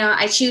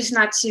 I choose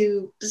not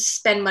to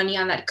spend money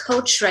on that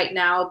coach right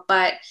now,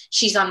 but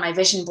she's on my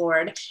vision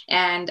board.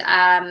 And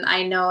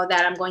I know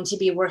that I'm going to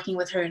be working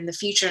with her in the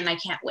future and I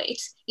can't wait,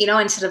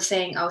 instead of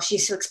saying, oh,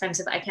 she's so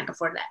expensive, I can't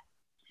afford that.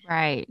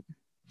 Right.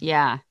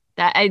 Yeah.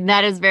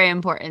 That is very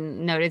important,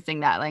 noticing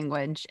that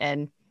language.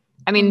 And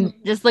I mean,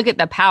 just look at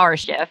the power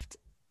shift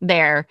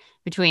there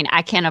between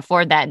I can't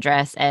afford that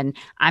dress and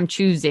I'm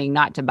choosing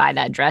not to buy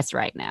that dress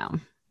right now.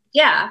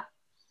 Yeah.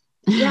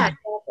 Yeah,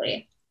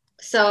 exactly.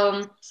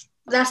 So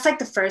that's like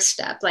the first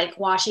step, like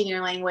watching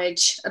your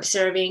language,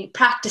 observing,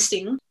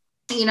 practicing,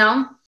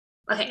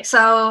 Okay,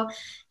 so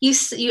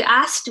you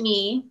asked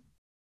me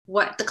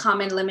what the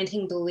common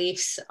limiting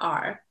beliefs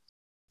are.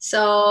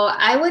 So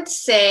I would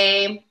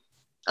say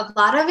a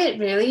lot of it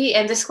really,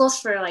 and this goes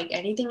for like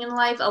anything in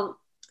life,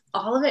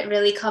 all of it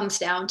really comes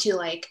down to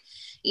like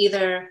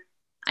either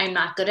I'm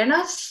not good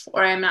enough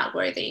or I'm not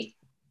worthy.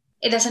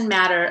 It doesn't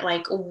matter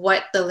like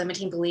what the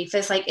limiting belief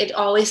is, like it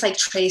always like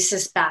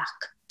traces back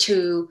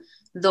to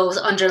those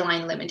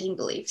underlying limiting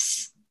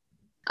beliefs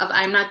of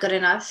I'm not good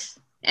enough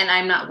and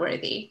I'm not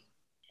worthy.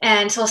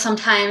 And so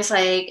sometimes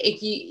like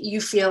if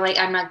you feel like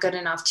I'm not good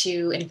enough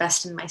to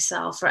invest in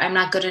myself, or I'm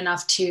not good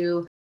enough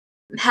to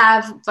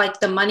have like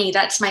the money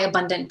that's my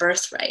abundant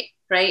birthright,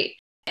 right?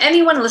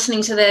 Anyone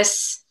listening to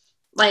this,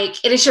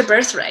 like it is your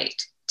birthright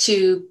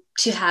to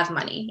have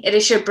money. It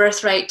is your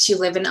birthright to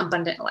live an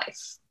abundant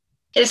life.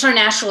 It is our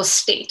natural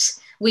state.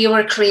 We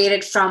were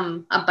created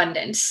from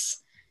abundance.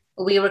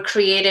 We were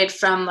created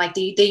from like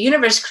the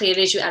universe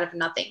created you out of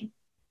nothing.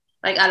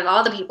 Like out of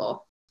all the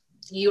people,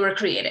 you were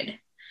created,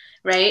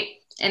 right?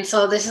 And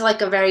so this is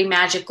like a very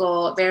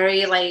magical,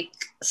 very like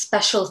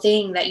special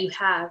thing that you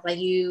have. Like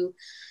you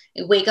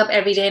wake up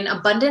every day, and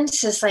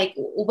abundance is like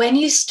when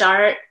you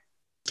start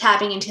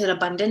tapping into the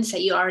abundance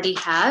that you already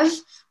have,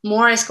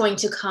 more is going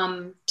to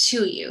come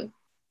to you.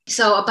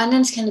 So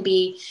abundance can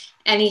be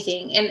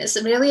anything. And it's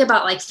really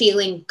about like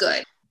feeling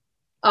good,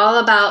 all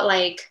about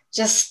like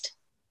just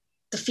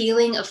the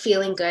feeling of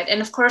feeling good.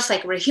 And of course,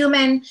 like we're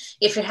human.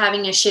 If you're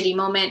having a shitty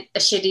moment, a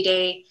shitty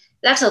day,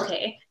 that's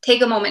okay.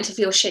 Take a moment to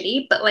feel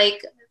shitty. But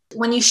like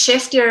when you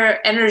shift your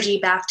energy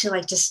back to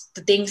like just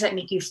the things that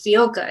make you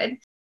feel good,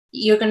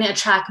 you're going to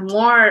attract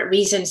more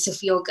reasons to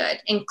feel good,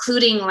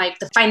 including like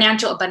the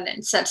financial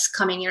abundance that's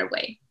coming your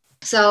way.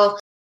 So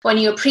when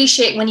you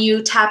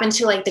tap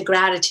into like the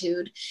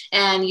gratitude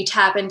and you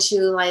tap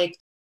into like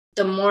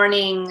the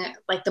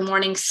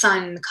morning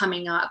sun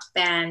coming up,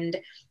 and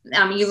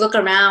you look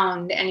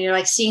around and you're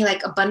like seeing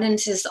like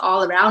abundance is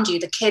all around you,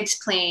 the kids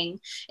playing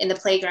in the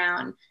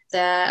playground,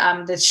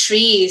 the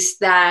trees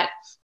that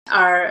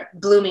are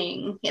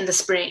blooming in the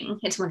spring.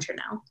 It's winter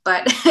now,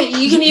 but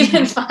you can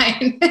even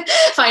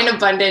find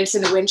abundance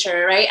in the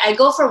winter, right? I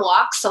go for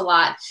walks a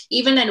lot,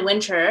 even in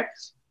winter,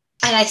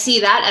 and I see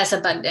that as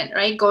abundant,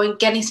 right?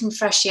 Getting some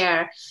fresh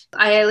air.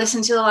 I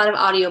listen to a lot of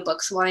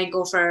audiobooks when I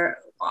go for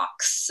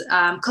walks,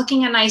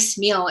 cooking a nice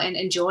meal and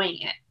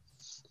enjoying it,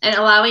 and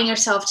allowing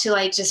yourself to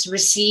like just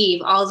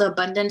receive all the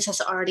abundance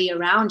that's already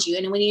around you.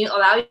 And when you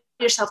allow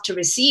yourself to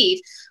receive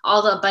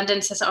all the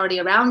abundance that's already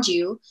around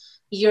you,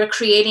 you're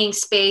creating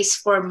space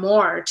for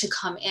more to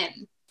come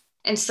in.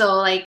 And so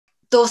like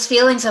those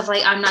feelings of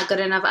like, I'm not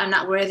good enough, I'm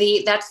not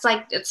worthy, that's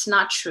like, it's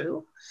not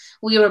true.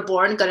 We were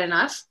born good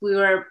enough. We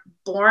were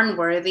born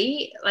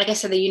worthy. Like I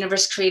said, the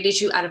universe created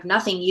you out of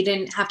nothing. You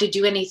didn't have to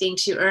do anything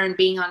to earn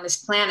being on this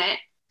planet.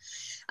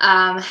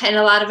 And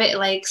a lot of it,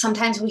 like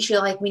sometimes we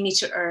feel like we need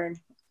to earn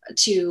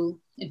to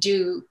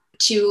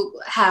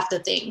have the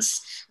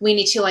things. We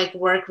need to like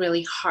work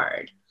really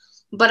hard.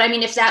 But I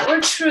mean, if that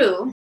were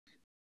true,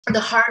 the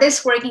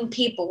hardest working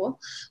people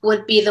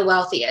would be the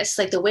wealthiest,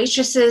 like the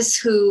waitresses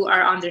who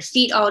are on their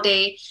feet all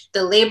day,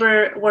 the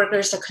labor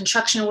workers, the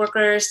construction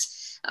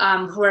workers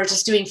who are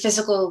just doing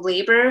physical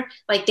labor.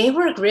 Like they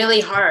work really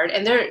hard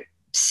and they're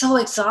so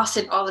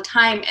exhausted all the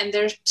time and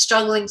they're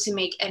struggling to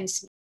make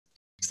ends meet.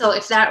 So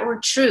if that were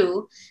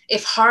true,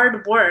 if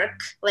hard work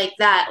like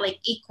that, like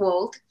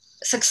equaled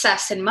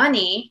success and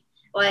money,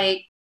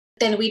 like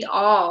then we'd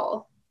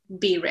all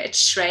be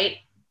rich, right?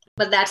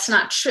 But that's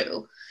not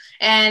true.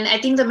 And I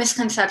think the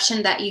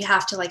misconception that you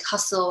have to like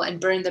hustle and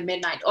burn the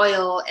midnight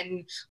oil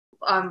and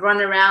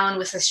run around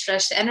with a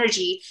stressed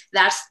energy,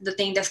 that's the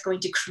thing that's going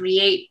to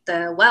create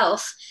the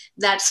wealth.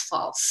 That's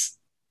false.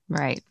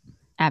 Right.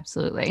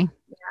 Absolutely.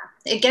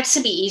 It gets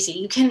to be easy.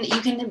 You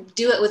can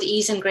do it with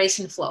ease and grace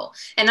and flow.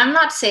 And I'm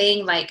not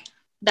saying like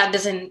that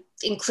doesn't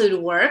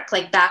include work,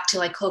 like back to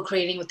like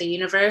co-creating with the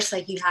universe,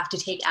 like you have to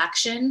take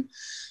action,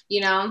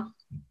 you know.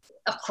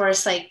 Of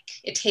course, like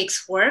it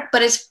takes work,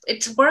 but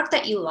it's work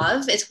that you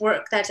love. It's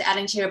work that's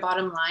adding to your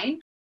bottom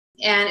line,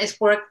 and it's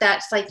work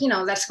that's like, you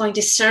know, that's going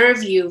to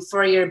serve you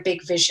for your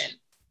big vision.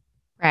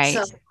 Right.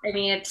 So I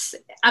mean,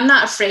 I'm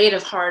not afraid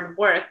of hard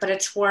work, but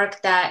it's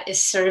work that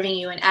is serving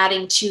you and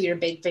adding to your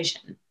big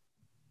vision.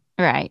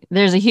 Right.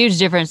 There's a huge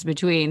difference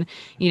between,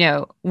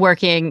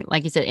 working,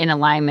 like you said, in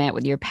alignment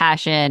with your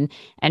passion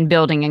and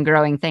building and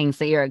growing things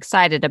that you're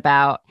excited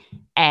about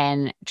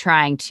and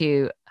trying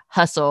to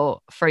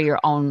hustle for your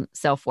own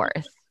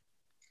self-worth.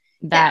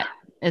 That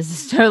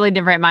is a totally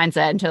different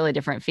mindset and totally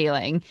different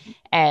feeling.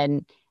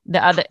 And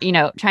the other,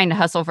 trying to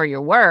hustle for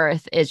your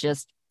worth is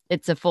just,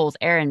 it's a fool's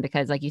errand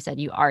because like you said,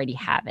 you already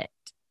have it.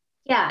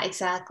 Yeah,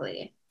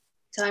 exactly.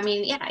 So, I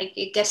mean, yeah,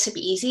 it gets to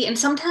be easy. And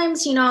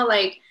sometimes,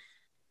 like,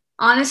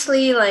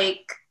 honestly,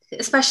 like,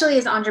 especially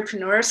as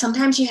entrepreneurs,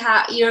 sometimes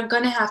you're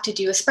going to have to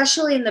do,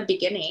 especially in the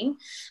beginning,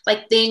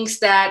 like things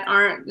that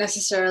aren't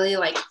necessarily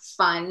like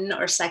fun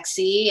or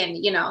sexy, and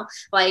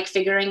like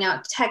figuring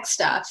out tech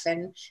stuff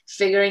and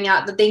figuring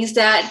out the things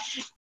that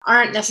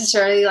aren't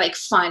necessarily like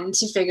fun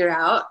to figure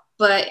out,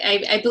 but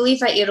I believe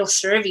that it'll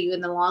serve you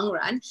in the long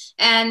run.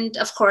 And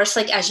of course,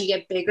 like as you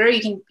get bigger,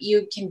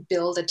 you can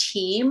build a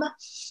team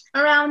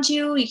around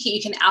you.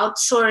 You can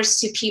outsource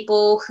to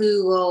people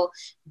who will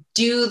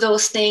do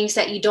those things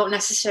that you don't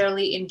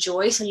necessarily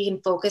enjoy, so you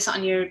can focus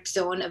on your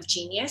zone of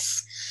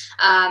genius.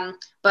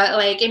 But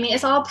like, I mean,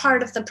 it's all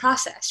part of the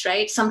process,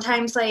 right?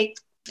 Sometimes,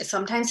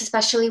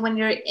 especially when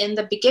you're in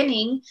the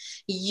beginning,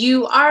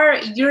 you are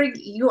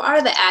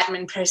the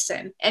admin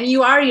person and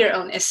you are your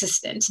own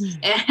assistant,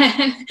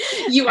 and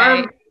you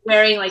are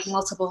wearing like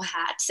multiple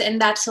hats,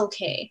 and that's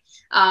okay.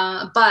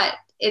 But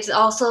it's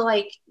also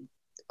like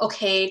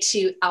okay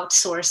to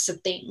outsource the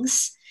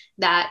things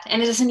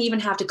and it doesn't even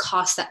have to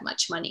cost that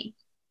much money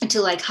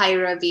to like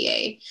hire a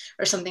VA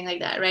or something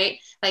like that, right?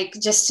 Like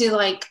just to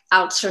like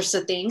outsource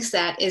the things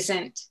that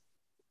isn't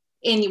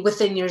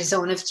within your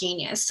zone of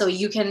genius, so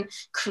you can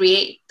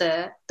create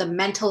the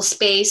mental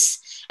space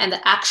and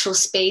the actual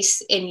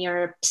space in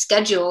your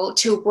schedule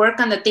to work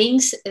on the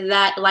things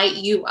that light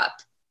you up.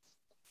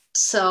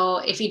 So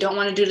if you don't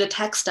want to do the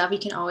tech stuff, you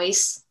can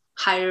always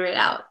hire it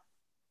out.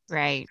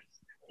 Right.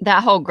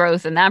 That whole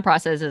growth and that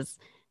process is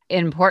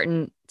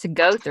important to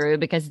go through,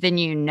 because then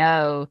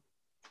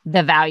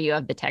the value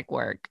of the tech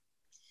work.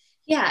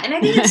 Yeah, and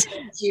I think it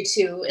serves you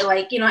too.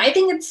 Like, I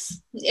think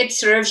it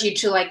serves you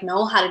to like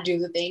know how to do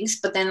the things,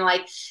 but then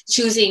like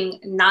choosing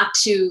not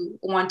to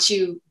want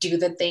to do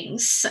the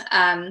things.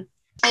 I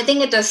think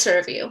it does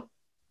serve you.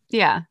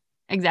 Yeah,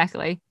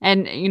 exactly.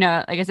 And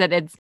like I said,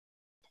 it's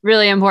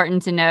really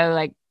important to know,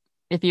 like,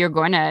 if you're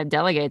going to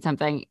delegate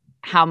something,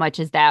 how much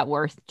is that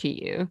worth to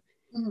you?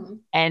 Mm-hmm.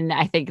 And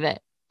I think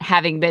that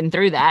having been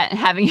through that,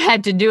 having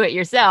had to do it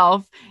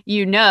yourself,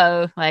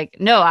 like,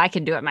 no, I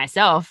can do it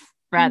myself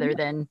rather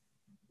than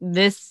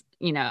this,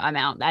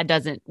 amount that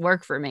doesn't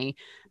work for me.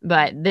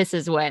 But this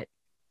is what,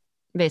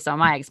 based on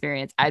my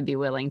experience, I'd be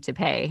willing to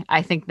pay.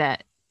 I think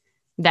that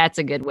that's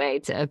a good way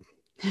to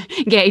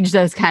gauge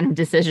those kind of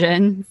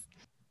decisions.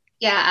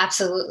 Yeah,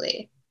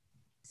 absolutely.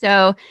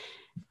 So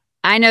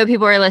I know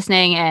people are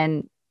listening,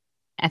 and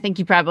I think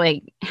you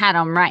probably had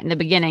them right in the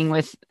beginning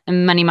with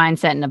money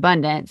mindset and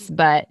abundance,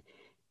 but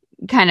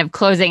kind of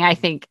closing, I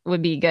think,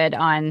 would be good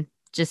on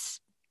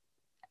just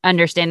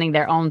understanding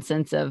their own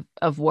sense of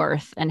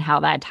worth and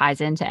how that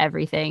ties into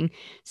everything.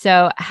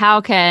 So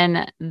how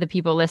can the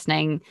people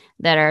listening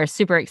that are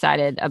super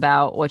excited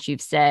about what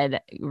you've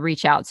said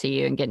reach out to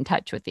you and get in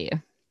touch with you?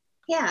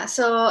 Yeah,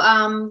 so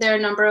there are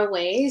a number of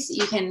ways.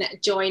 You can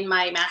join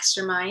my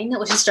mastermind,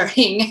 which is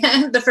starting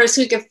the first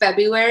week of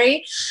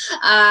February.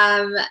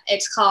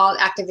 It's called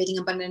Activating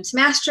Abundance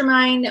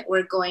Mastermind.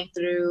 We're going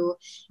through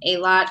a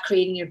lot,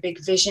 creating your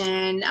big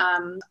vision,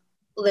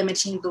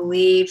 limiting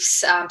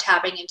beliefs,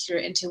 tapping into your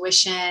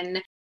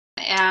intuition,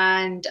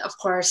 and of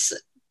course,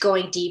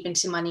 going deep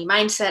into money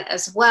mindset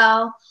as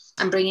well.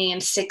 I'm bringing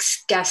in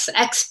 6 guest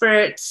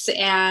experts.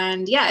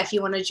 And yeah, if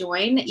you want to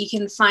join, you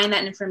can find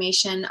that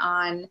information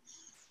on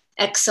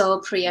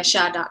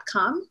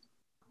exopriyasha.com.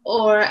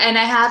 And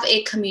I have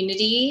a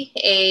community,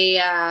 a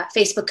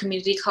Facebook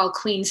community called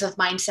Queens of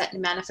Mindset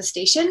and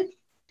Manifestation.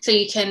 So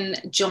you can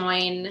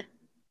join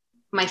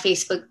my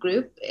Facebook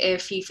group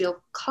if you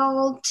feel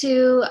called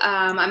to.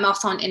 I'm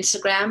also on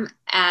Instagram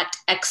at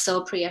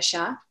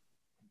exopriyasha.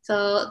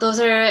 So those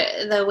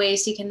are the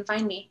ways you can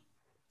find me.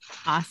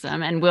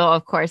 Awesome. And we'll,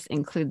 of course,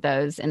 include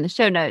those in the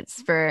show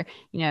notes for,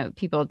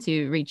 people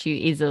to reach you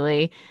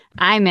easily.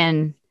 I'm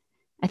in,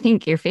 I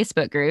think, your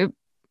Facebook group.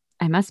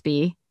 I must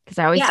be, because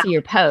I always see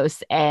your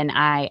posts, and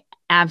I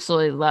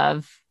absolutely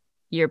love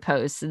your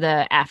posts.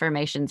 The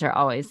affirmations are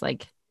always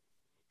like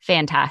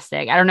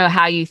fantastic. I don't know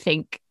how you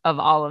think of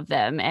all of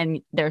them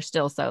and they're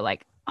still so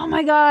like, oh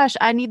my gosh,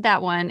 I need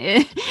that one.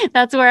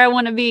 That's where I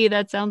want to be.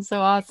 That sounds so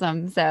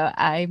awesome. So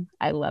I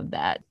love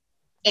that.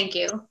 Thank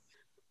you.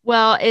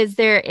 Well, is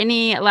there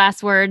any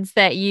last words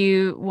that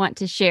you want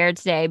to share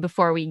today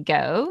before we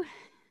go?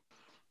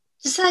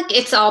 Just like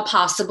it's all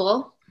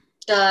possible.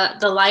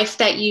 The life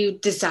that you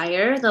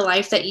desire, the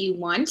life that you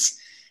want,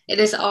 it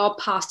is all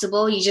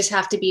possible. You just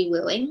have to be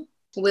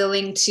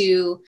willing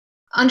to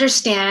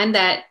understand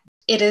that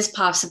it is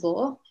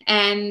possible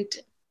and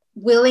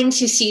willing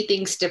to see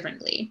things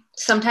differently.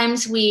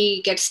 Sometimes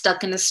we get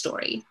stuck in a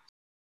story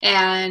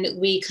and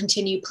we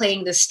continue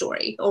playing this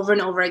story over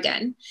and over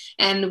again,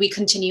 and we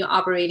continue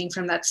operating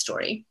from that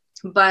story.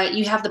 But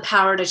you have the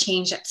power to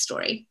change that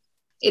story.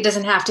 It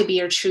doesn't have to be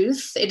your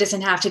truth. It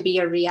doesn't have to be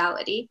your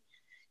reality.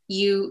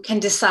 You can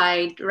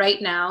decide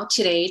right now,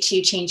 today,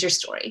 to change your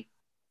story.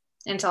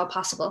 And it's all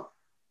possible.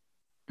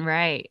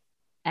 Right.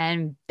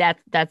 And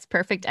that's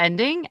perfect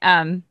ending.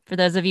 For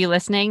those of you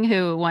listening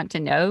who want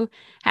to know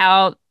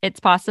how it's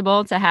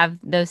possible to have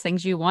those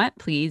things you want,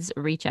 please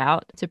reach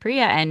out to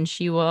Priya and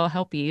she will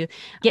help you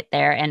get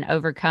there and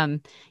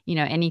overcome,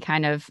 any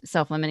kind of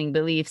self-limiting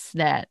beliefs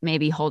that may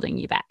be holding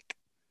you back.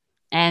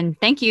 And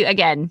thank you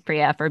again,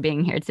 Priya, for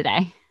being here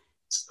today.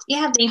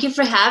 Yeah, thank you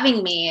for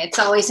having me. It's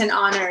always an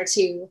honor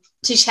to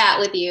chat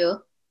with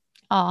you.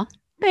 Oh,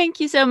 thank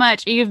you so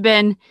much.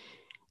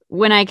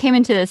 When I came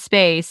into this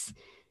space,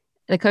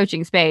 the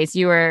coaching space,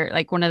 you were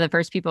like one of the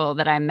first people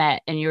that I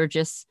met, and you were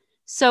just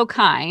so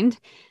kind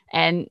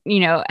and,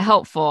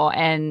 helpful.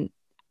 And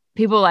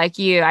people like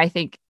you, I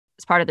think,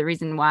 is part of the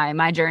reason why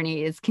my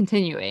journey is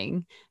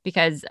continuing,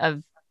 because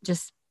of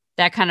just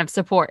that kind of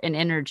support and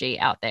energy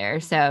out there.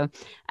 So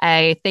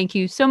I thank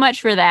you so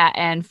much for that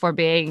and for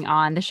being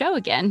on the show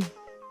again.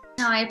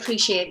 No, I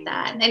appreciate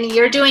that.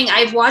 And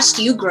I've watched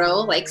you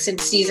grow like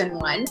since season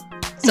 1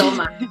 so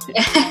much.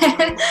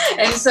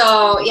 And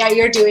so, yeah,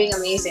 you're doing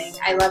amazing.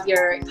 I love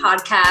your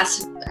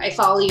podcast. I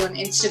follow you on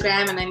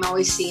Instagram and I'm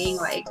always seeing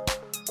like,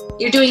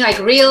 you're doing like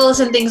reels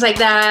and things like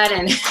that.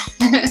 And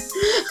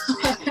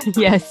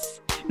yes,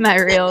 my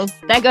reels.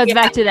 That goes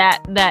back to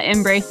that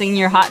embracing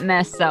your hot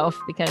mess self,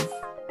 because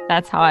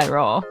that's how I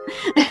roll.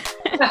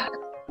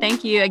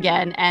 Thank you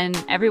again.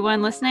 And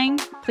everyone listening,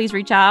 please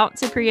reach out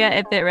to Priya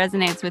if it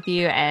resonates with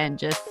you and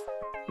just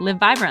live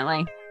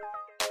vibrantly.